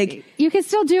tight. Like you can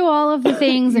still do all of the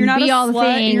things and be all the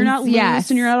things. And you're not loose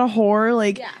and you're not a whore.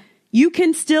 Like you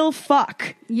can still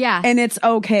fuck. Yeah. And it's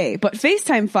okay. But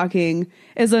FaceTime fucking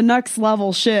is a next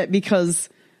level shit because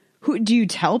who do you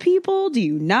tell people? Do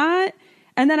you not?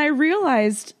 And then I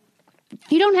realized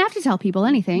you don't have to tell people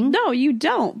anything. No, you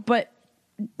don't. But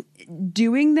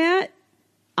doing that,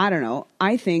 I don't know.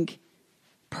 I think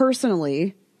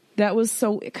personally that was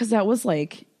because that was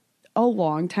like a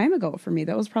long time ago for me.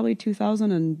 That was probably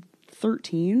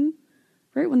 2013,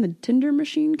 right? When the Tinder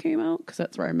machine came out, because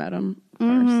that's where I met him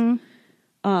first.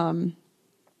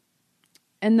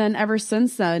 And then ever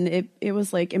since then, it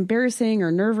was like embarrassing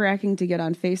or nerve-wracking to get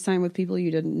on FaceTime with people you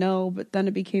didn't know. But then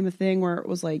it became a thing where it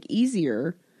was like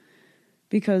easier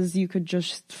because you could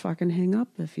just fucking hang up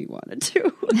if you wanted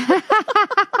to.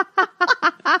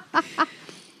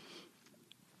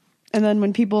 And then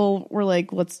when people were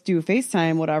like, let's do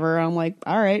FaceTime, whatever, I'm like,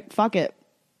 all right, fuck it.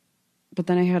 But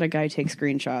then I had a guy take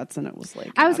screenshots and it was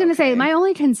like, I was going to say, my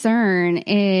only concern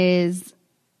is,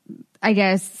 I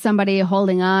guess, somebody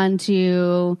holding on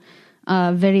to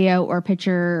a video or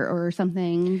picture or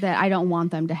something that I don't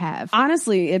want them to have.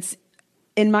 Honestly, it's,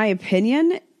 in my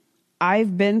opinion,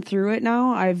 I've been through it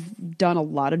now. I've done a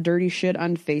lot of dirty shit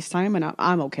on FaceTime and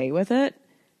I'm okay with it.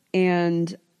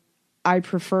 And I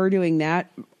prefer doing that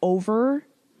over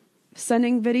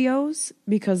sending videos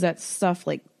because that stuff,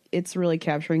 like, it's really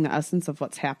capturing the essence of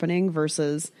what's happening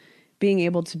versus being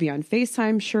able to be on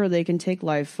FaceTime. Sure, they can take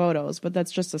live photos, but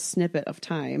that's just a snippet of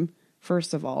time,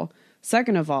 first of all.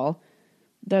 Second of all,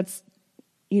 that's,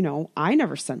 you know, I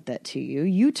never sent that to you.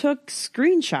 You took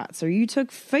screenshots or you took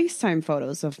FaceTime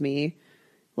photos of me.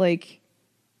 Like,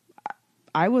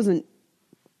 I wasn't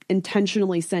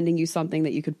intentionally sending you something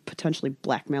that you could potentially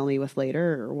blackmail me with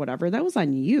later or whatever. That was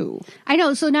on you. I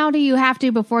know. So now do you have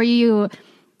to, before you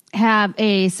have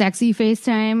a sexy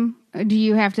FaceTime, do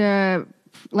you have to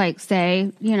like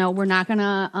say, you know, we're not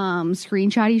gonna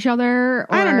screenshot each other,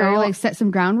 or I don't know. like set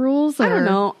some ground rules? Or? I don't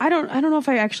know. I don't know if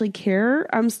I actually care.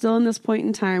 I'm still in this point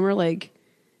in time where like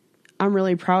I'm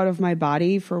really proud of my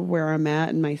body for where I'm at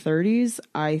in my 30s.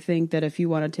 I think that if you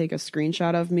want to take a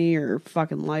screenshot of me or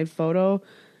fucking live photo,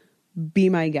 be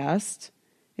my guest.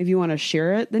 If you want to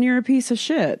share it, then you're a piece of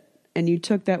shit. And you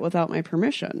took that without my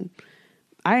permission.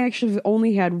 I actually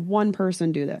only had one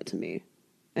person do that to me.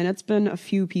 And it's been a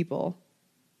few people.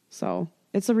 So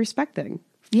it's a respect thing.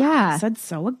 Yeah. I said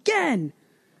so again.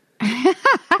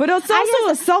 But it's also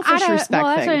a selfish respect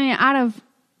well, that's thing. what I mean.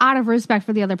 Out of respect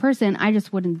for the other person, I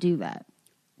just wouldn't do that.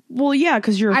 Well, yeah,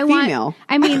 because you're a female.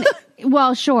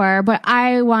 Well, sure, but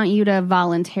I want you to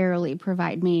voluntarily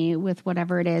provide me with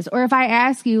whatever it is. Or if I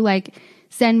ask you, like,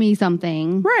 send me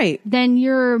something, Right. then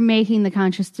you're making the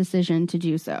conscious decision to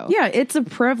do so. Yeah, it's a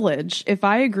privilege. If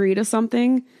I agree to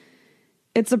something,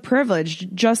 it's a privilege.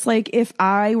 Just like if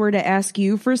I were to ask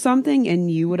you for something and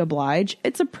you would oblige,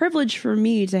 it's a privilege for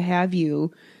me to have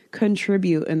you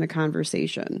contribute in the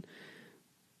conversation.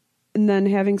 And then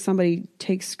having somebody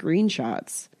take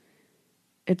screenshots,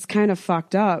 it's kind of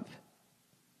fucked up.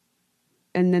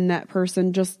 And then that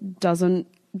person just doesn't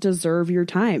deserve your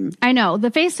time. I know.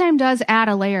 The FaceTime does add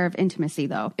a layer of intimacy,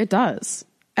 though. It does.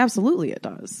 Absolutely, it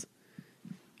does.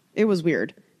 It was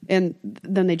weird. And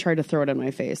then they tried to throw it in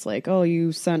my face, like, oh,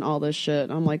 you sent all this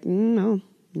shit. I'm like, no,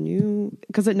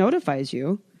 because it notifies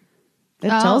you. It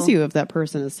tells you if that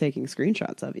person is taking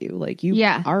screenshots of you. Like, you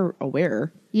are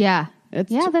aware. Yeah.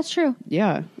 That's true.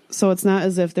 Yeah. So it's not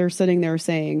as if they're sitting there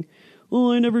saying,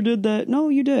 well, I never did that. No,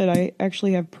 you did. I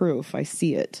actually have proof. I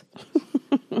see it.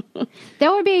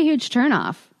 That would be a huge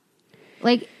turnoff.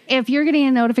 Like, if you're getting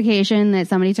a notification that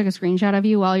somebody took a screenshot of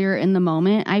you while you're in the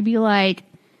moment, I'd be like,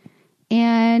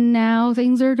 and now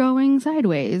things are going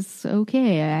sideways.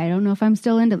 Okay, I don't know if I'm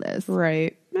still into this.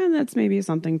 Right. And that's maybe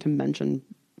something to mention,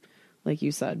 like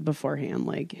you said beforehand,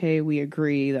 like, hey, we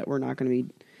agree that we're not going to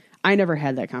be... I never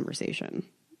had that conversation.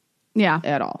 Yeah.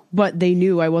 At all. But they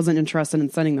knew I wasn't interested in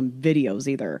sending them videos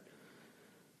either.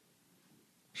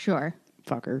 Sure.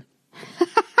 Fucker.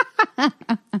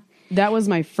 That was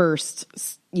my first...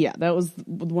 Yeah, that was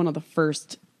one of the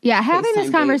first... Yeah, having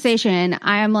this conversation,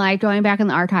 I'm like going back in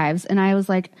the archives, and I was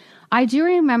like, I do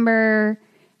remember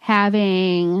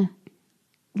having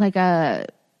like a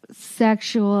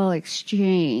sexual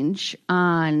exchange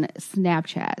on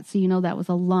Snapchat. So, you know, that was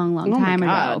a long time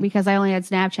ago, because I only had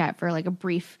Snapchat for like a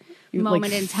brief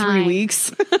moment in time. 3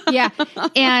 weeks. Yeah.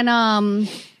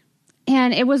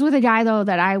 And it was with a guy, though,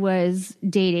 that I was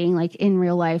dating, like in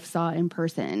real life, saw in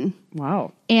person.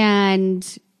 Wow.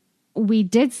 And we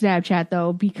did Snapchat,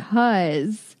 though,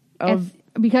 because of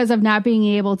not being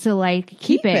able to like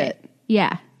keep it.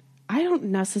 Yeah. I don't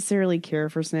necessarily care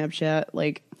for Snapchat.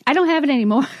 Like, I don't have it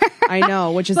anymore. I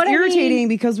know, which is irritating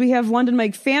because we have London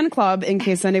Mike fan club in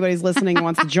case anybody's listening and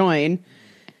wants to join.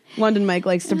 London Mike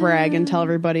likes to brag and tell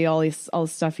everybody all the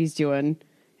stuff he's doing,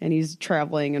 and he's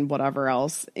traveling and whatever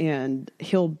else, and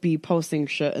he'll be posting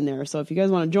shit in there. So if you guys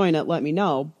want to join it, let me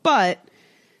know. But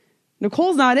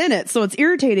Nicole's not in it, so it's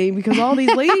irritating because all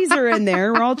these ladies are in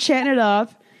there. We're all chatting it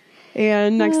up.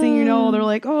 And next thing you know, they're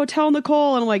like, oh, tell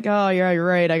Nicole. And I'm like, oh, yeah, you're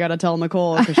right. I got to tell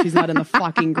Nicole because she's not in the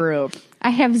fucking group. I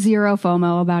have zero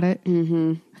FOMO about it.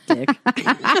 Mm-hmm. Dick.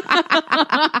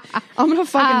 I'm going to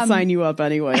fucking sign you up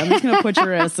anyway. I'm just going to put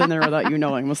your ass in there without you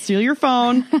knowing. We'll steal your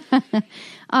phone.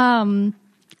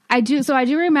 I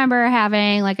do remember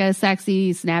having like a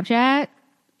sexy Snapchat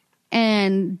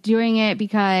and doing it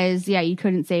because, you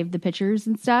couldn't save the pictures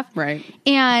and stuff. Right.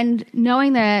 And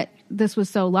knowing that this was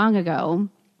so long ago,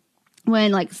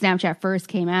 when like Snapchat first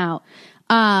came out,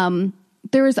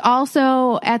 there was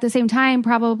also at the same time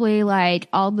probably like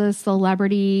all the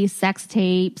celebrity sex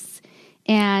tapes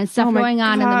and stuff going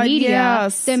on in the media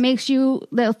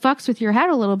that fucks with your head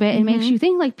a little bit and makes you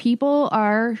think like people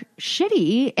are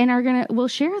shitty and will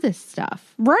share this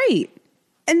stuff. Right.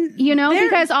 And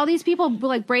because all these people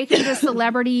like break into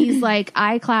celebrities like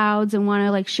iClouds and want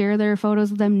to like share their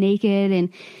photos of them naked. And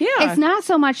it's not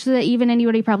so much that even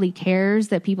anybody probably cares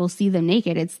that people see them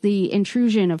naked. It's the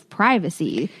intrusion of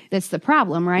privacy that's the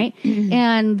problem, right?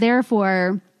 And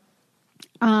therefore,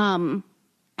 I'm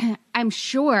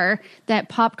sure that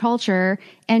pop culture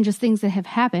and just things that have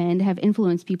happened have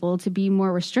influenced people to be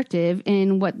more restrictive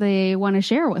in what they want to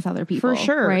share with other people. For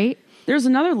sure. Right? There's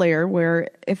another layer where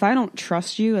if I don't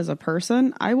trust you as a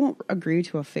person, I won't agree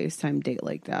to a FaceTime date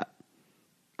like that.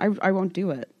 I won't do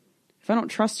it. If I don't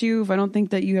trust you, if I don't think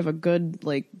that you have a good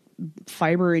like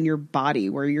fiber in your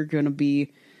body where you're going to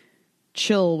be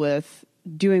chill with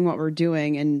doing what we're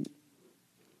doing. And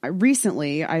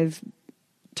I've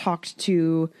talked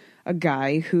to a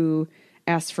guy who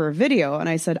asked for a video, and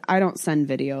I said, I don't send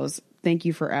videos. Thank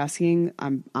you for asking.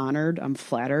 I'm honored. I'm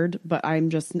flattered, but I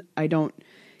don't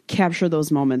capture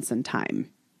those moments in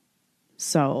time.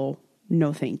 So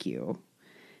no, thank you.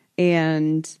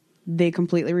 And they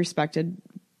completely respected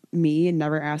me and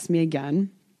never asked me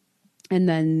again. And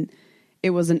then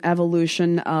it was an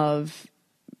evolution of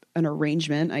an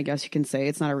arrangement, I guess you can say.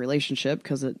 It's not a relationship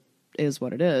because it is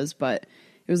what it is, but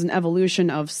it was an evolution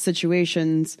of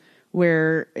situations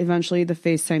where eventually the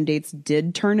FaceTime dates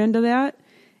did turn into that.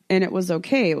 And it was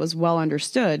okay. It was well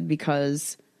understood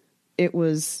because it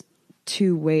was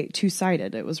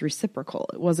two-sided. It was reciprocal.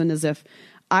 It wasn't as if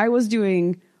I was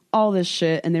doing all this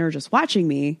shit and they were just watching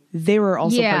me. They were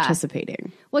also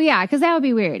participating. Well, yeah, because that would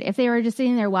be weird. If they were just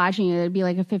sitting there watching you, it'd be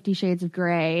like a 50 Shades of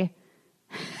Grey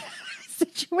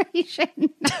situation.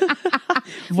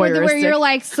 Where you're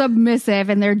like submissive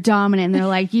and they're dominant and they're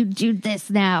like, you do this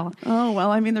now. Oh,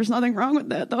 well, I mean, there's nothing wrong with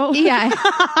that though. Yeah.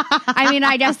 I mean,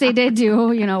 I guess they did do,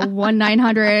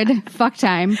 1-900 fuck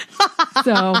time.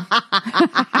 So.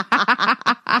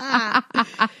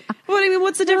 Well, I mean,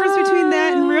 what's the difference between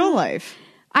that and real life?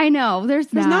 I know.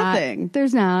 There's nothing.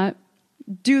 There's not.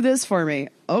 Do this for me.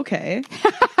 Okay.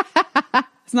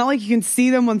 It's not like you can see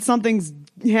them when something's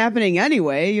happening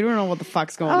anyway. You don't know what the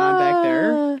fuck's going on back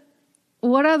there.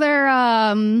 What other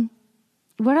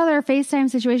FaceTime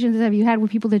situations have you had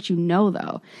with people that you know,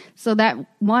 though? So that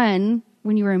one,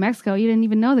 when you were in Mexico, you didn't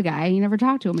even know the guy. You never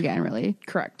talked to him again, really.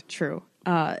 Correct. True.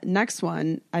 Next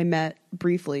one, I met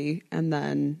briefly, and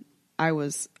then I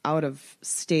was out of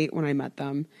state when I met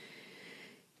them.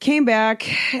 Came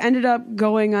back, ended up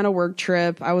going on a work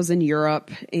trip. I was in Europe,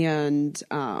 and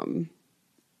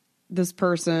this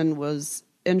person was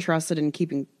interested in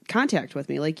keeping contact with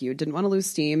me, like you. Didn't want to lose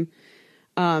steam.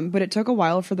 But it took a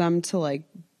while for them to, like,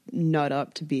 nut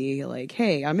up to be like,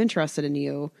 hey, I'm interested in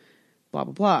you, blah,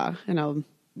 blah, blah. And I'll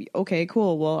be, okay,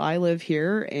 cool. Well, I live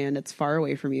here, and it's far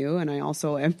away from you. And I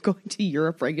also am going to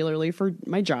Europe regularly for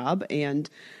my job. And,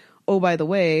 oh, by the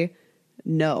way,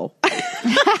 no.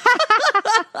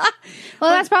 Well,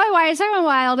 that's probably why it took a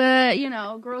while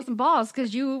to, grow some balls,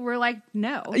 because you were like,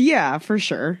 no. Yeah, for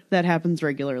sure. That happens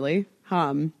regularly.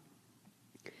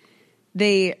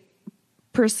 They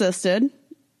persisted,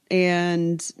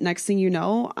 and next thing you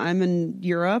know, I'm in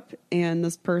Europe, and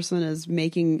this person is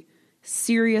making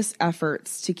serious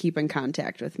efforts to keep in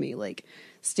contact with me, like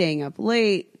staying up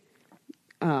late,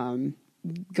 going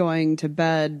to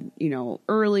bed,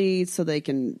 early so they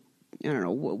can,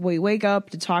 wake up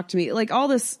to talk to me. Like all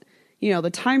this, the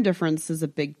time difference is a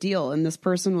big deal. And this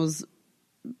person was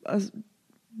a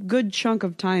good chunk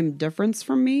of time difference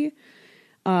from me.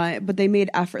 But they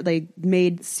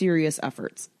made serious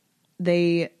efforts.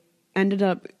 They ended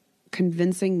up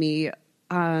convincing me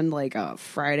on like a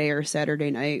Friday or Saturday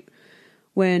night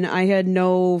when I had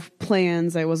no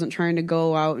plans. I wasn't trying to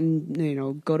go out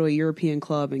and, go to a European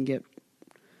club and get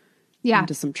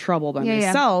into some trouble by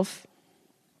myself.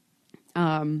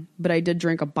 But I did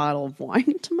drink a bottle of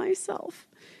wine to myself,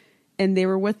 and they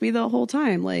were with me the whole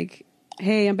time. Like,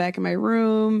 hey, I'm back in my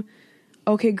room.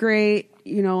 Okay, great.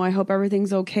 I hope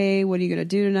everything's okay. What are you going to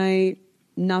do tonight?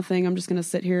 Nothing. I'm just going to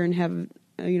sit here and have,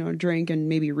 a drink and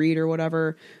maybe read or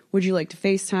whatever. Would you like to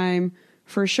FaceTime?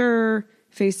 For sure.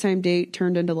 FaceTime date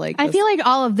turned into like I feel like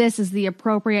all of this is the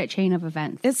appropriate chain of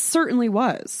events. It certainly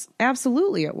was.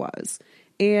 Absolutely it was.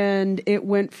 And it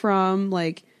went from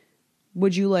like,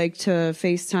 would you like to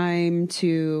FaceTime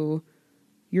to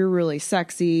you're really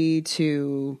sexy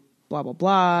to blah, blah,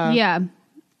 blah. Yeah.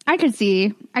 I could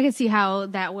see how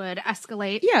that would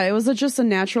escalate. Yeah, it was just a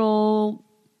natural,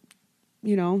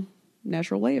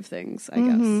 natural way of things, I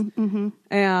guess. Mm-hmm.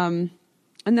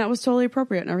 And that was totally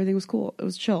appropriate, and everything was cool. It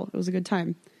was chill. It was a good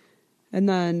time. And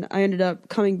then I ended up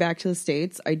coming back to the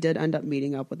States. I did end up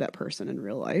meeting up with that person in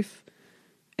real life.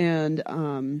 And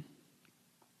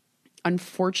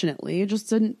unfortunately, it just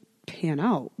didn't pan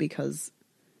out because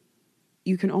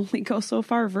you can only go so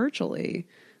far virtually.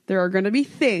 There are going to be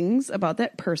things about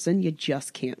that person you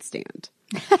just can't stand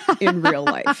in real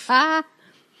life.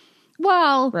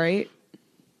 Well, right?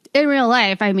 In real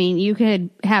life, I mean, you could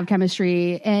have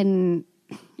chemistry and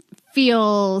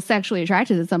feel sexually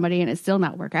attracted to somebody and it still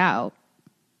not work out.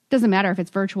 Doesn't matter if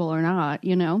it's virtual or not,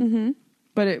 Mm-hmm.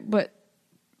 But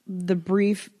the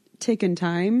brief tick in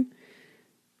time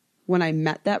when I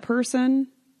met that person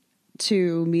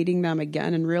to meeting them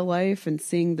again in real life and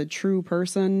seeing the true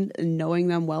person and knowing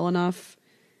them well enough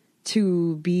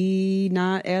to be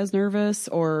not as nervous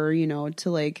or, to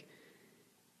like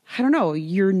I don't know,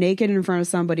 you're naked in front of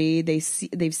somebody, they've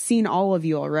seen all of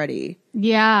you already.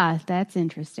 Yeah, that's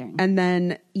interesting. And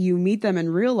then you meet them in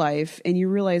real life and you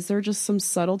realize there are just some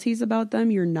subtleties about them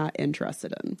you're not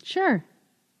interested in. Sure.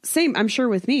 Same, I'm sure,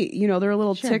 with me. You know, there are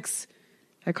little ticks.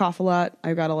 I cough a lot.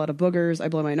 I've got a lot of boogers. I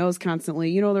blow my nose constantly.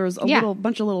 You know, there's a little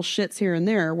bunch of little shits here and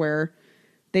there where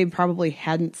they probably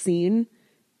hadn't seen.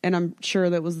 And I'm sure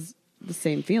that was the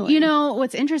same feeling. You know,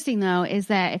 what's interesting, though, is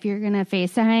that if you're going to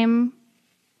FaceTime,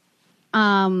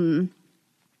 I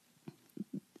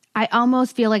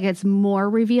almost feel like it's more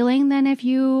revealing than if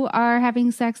you are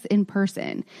having sex in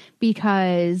person,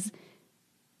 because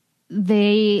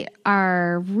they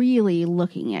are really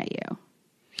looking at you,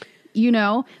 you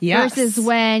know, versus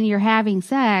when you're having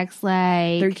sex,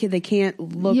 like they can't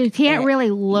look. You can't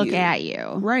really look at you.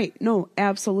 Right. No,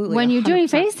 absolutely. When you're 100%. Doing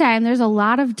FaceTime, there's a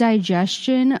lot of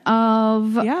digestion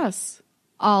of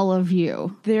all of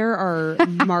you. There are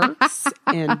marks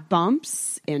and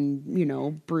bumps and, you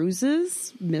know,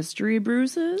 bruises, mystery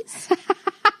bruises,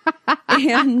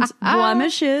 and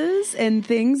blemishes and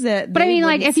things that. But I mean,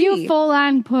 like, if you full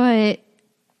on put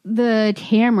the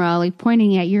camera like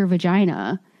pointing at your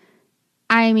vagina,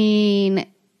 I mean,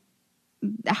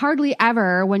 hardly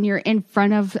ever when you're in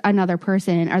front of another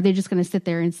person are they just going to sit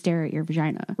there and stare at your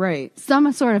vagina. Right.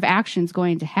 Some sort of action's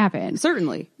going to happen.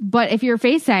 Certainly. But if you're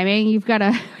FaceTiming, you've got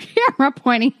a camera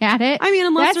pointing at it. I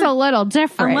mean, that's a little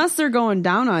different. Unless they're going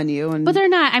down on you. But they're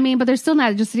not. I mean, but they're still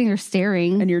not just sitting there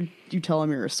staring. And you tell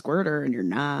them you're a squirter and you're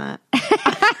not.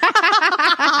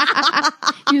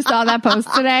 You saw that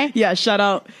post today? Yeah, shout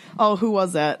out. Oh, who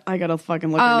was that? I gotta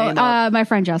fucking look her name up. My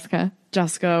friend Jessica.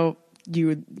 Jessica,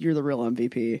 you're the real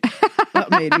MVP.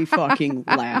 That made me fucking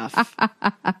laugh.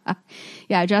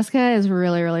 Yeah, Jessica is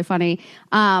really, really funny.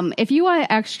 If you want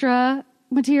extra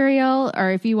material,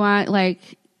 or if you want like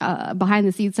behind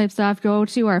the scenes type stuff, go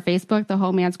to our Facebook, The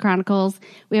Homance Chronicles.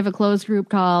 We have a closed group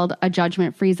called A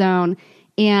Judgment Free Zone.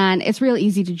 And it's real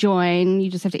easy to join.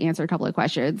 You just have to answer a couple of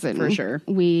questions. And for sure.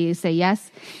 We say yes.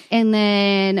 And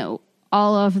then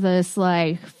all of this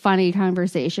like funny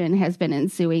conversation has been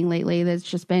ensuing lately. That's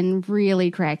just been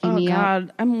really cracking me up. Oh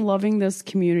God, I'm loving this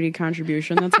community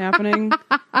contribution that's happening.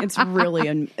 It's really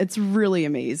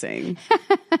amazing.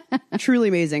 Truly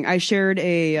amazing. I shared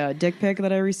a dick pic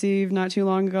that I received not too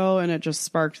long ago, and it just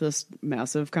sparked this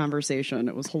massive conversation.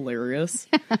 It was hilarious.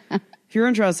 If you're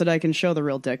interested, I can show the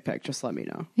real dick pic. Just let me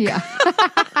know. Yeah.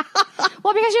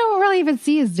 Well, because you don't really even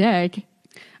see his dick.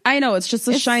 I know. It's just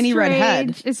a shiny red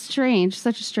head. It's strange.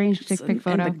 Such a strange dick pic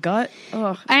photo. And the gut.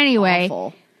 Ugh, anyway,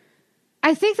 awful.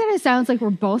 I think that it sounds like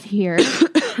we're both here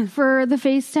for the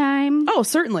FaceTime. Oh,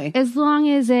 certainly. As long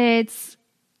as it's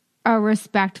a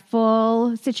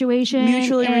respectful situation.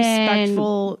 Mutually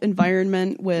respectful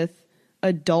environment with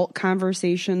adult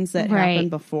conversations that happened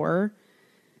before.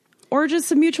 Or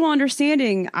just a mutual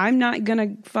understanding. I'm not going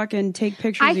to fucking take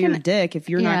pictures of your dick if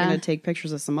you're not going to take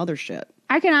pictures of some other shit.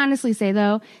 I can honestly say,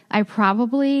 though, I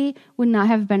probably would not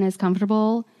have been as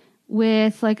comfortable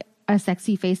with like a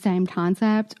sexy FaceTime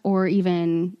concept or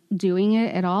even doing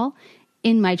it at all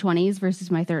in my 20s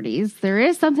versus my 30s. There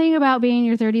is something about being in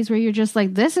your 30s where you're just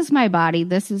like, this is my body.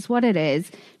 This is what it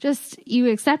is. Just you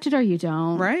accept it or you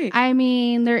don't. Right. I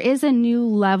mean, there is a new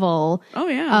level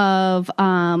of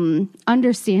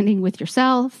understanding with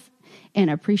yourself and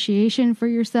appreciation for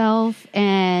yourself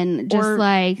and just or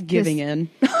like giving in.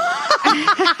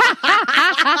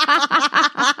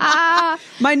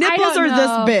 My nipples are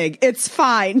this big. It's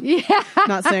fine. Yeah.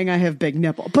 Not saying I have big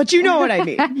nipple, but you know what I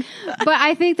mean. But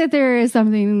I think that there is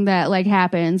something that like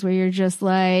happens where you're just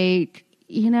like,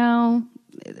 you know,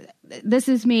 this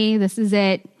is me. This is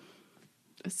it.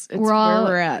 It's where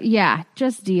we're at. Yeah.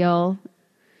 Just deal.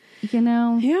 You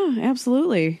know? Yeah,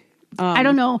 absolutely. I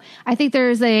don't know. I think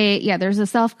there's a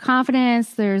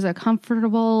self-confidence. There's a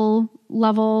comfortable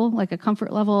level, like a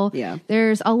comfort level. Yeah.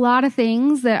 There's a lot of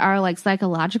things that are like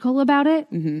psychological about it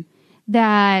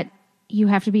that you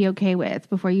have to be okay with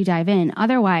before you dive in.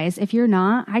 Otherwise, if you're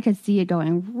not, I could see it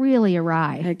going really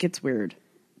awry. It gets weird.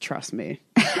 Trust me.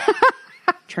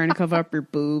 Trying to cover up your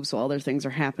boobs while other things are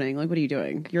happening. Like, what are you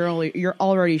doing? You're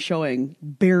already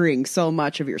bearing so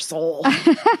much of your soul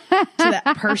to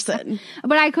that person.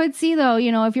 But I could see, though,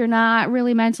 you know, if you're not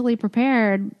really mentally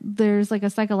prepared, there's like a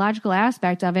psychological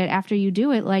aspect of it after you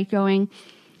do it, like going,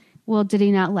 well, did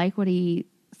he not like what he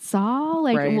saw?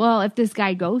 Like, well, if this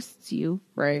guy ghosts you,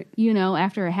 right? You know,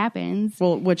 after it happens.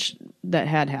 Well, which that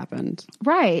had happened,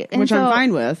 right? And which I'm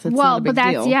fine with. It's not a big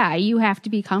deal. You have to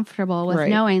be comfortable with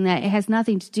knowing that it has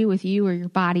nothing to do with you or your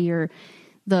body or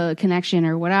the connection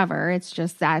or whatever. It's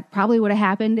just that probably would have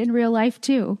happened in real life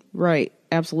too. Right.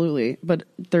 absolutely. But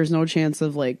there's no chance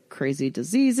of like crazy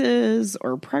diseases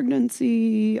or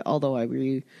pregnancy, although I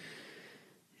really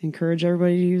encourage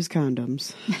everybody to use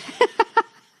condoms.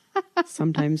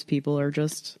 Sometimes people are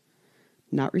just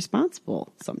not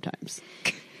responsible sometimes.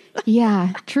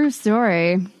 Yeah, true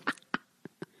story.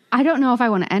 I don't know if I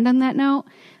want to end on that note.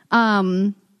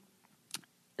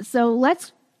 So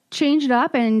let's change it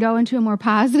up and go into a more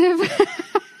positive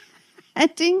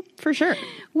ending. For sure.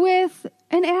 With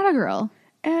an Atta Girl.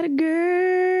 Atta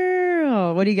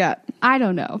Girl. What do you got? I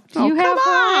don't know. Do you have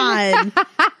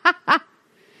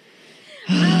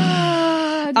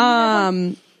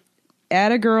one?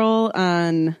 Atta Girl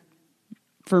on,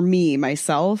 for me,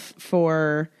 myself,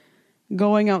 for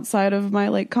going outside of my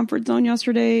like comfort zone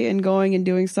yesterday and going and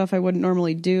doing stuff I wouldn't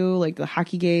normally do, like the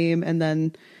hockey game, and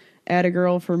then Atta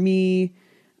Girl for me,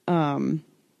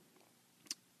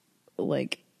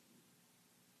 like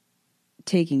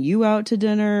taking you out to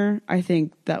dinner. I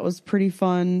think that was pretty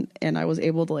fun, and I was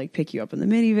able to like pick you up in the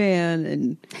minivan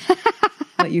and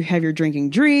let you have your drinking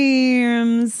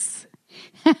dreams,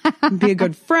 be a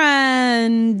good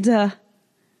friend.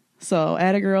 So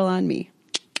Atta Girl on me.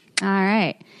 All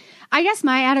right. I guess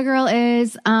my Atta Girl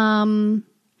is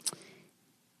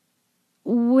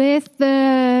with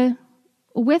the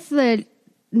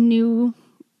new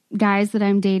guys that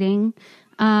I'm dating.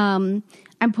 I'm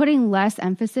putting less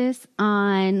emphasis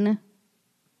on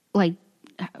like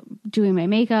doing my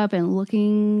makeup and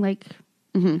looking like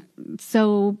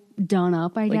so done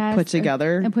up, I guess. Put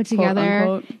together. And put together.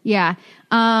 Quote, unquote. Yeah.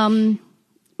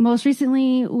 Most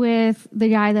recently with the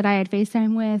guy that I had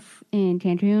FaceTime with in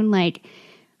Cancun, like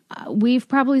we've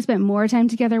probably spent more time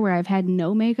together where I've had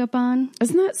no makeup on.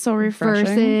 Isn't that so refreshing?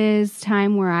 Versus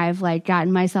time where I've like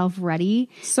gotten myself ready.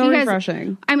 So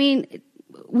refreshing. I mean,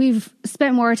 we've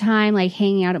spent more time like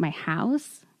hanging out at my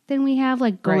house than we have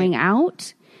like going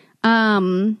out.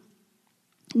 Not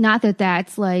that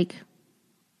that's like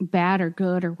bad or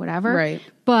good or whatever. Right.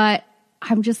 But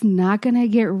I'm just not going to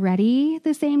get ready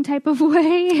the same type of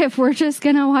way if we're just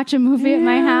going to watch a movie at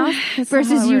my house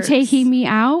versus you taking me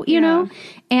out, you know?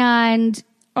 And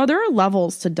there are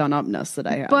levels to done-upness that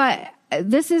I have. But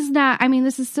this is not, I mean,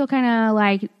 this is still kind of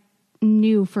like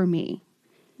new for me.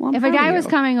 Well, if a guy was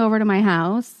coming over to my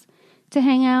house to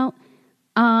hang out,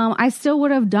 I still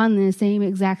would have done the same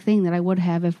exact thing that I would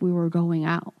have if we were going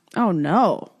out. Oh,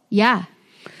 no. Yeah.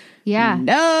 Yeah.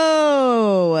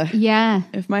 No. Yeah.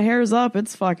 If my hair's up,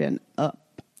 it's fucking up.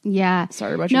 Yeah.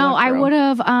 Sorry about your No, luck, I bro.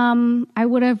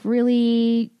 would have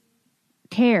really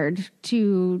cared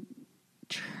to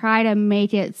try to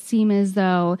make it seem as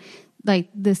though like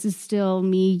this is still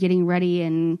me getting ready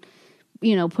and,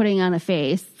 you know, putting on a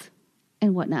face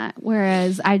and whatnot.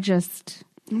 Whereas I just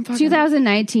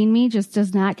 2019 me just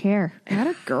does not care.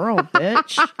 Atta girl,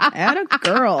 bitch. Atta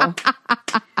girl.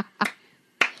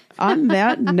 On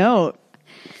that note,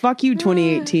 fuck you,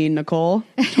 2018, Nicole.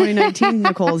 2019,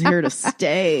 Nicole's here to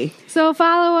stay. So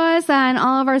follow us on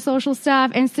all of our social stuff,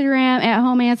 Instagram at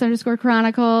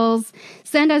homance_chronicles.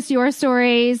 Send us your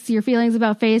stories, your feelings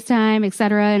about FaceTime,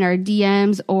 etc. in our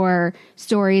DMs or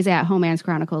stories at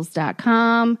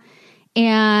homancechronicles.com.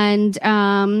 And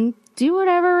do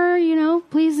whatever, you know,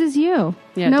 pleases you.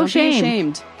 Yeah, no don't shame. be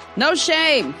ashamed. No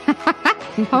shame.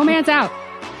 Homance out.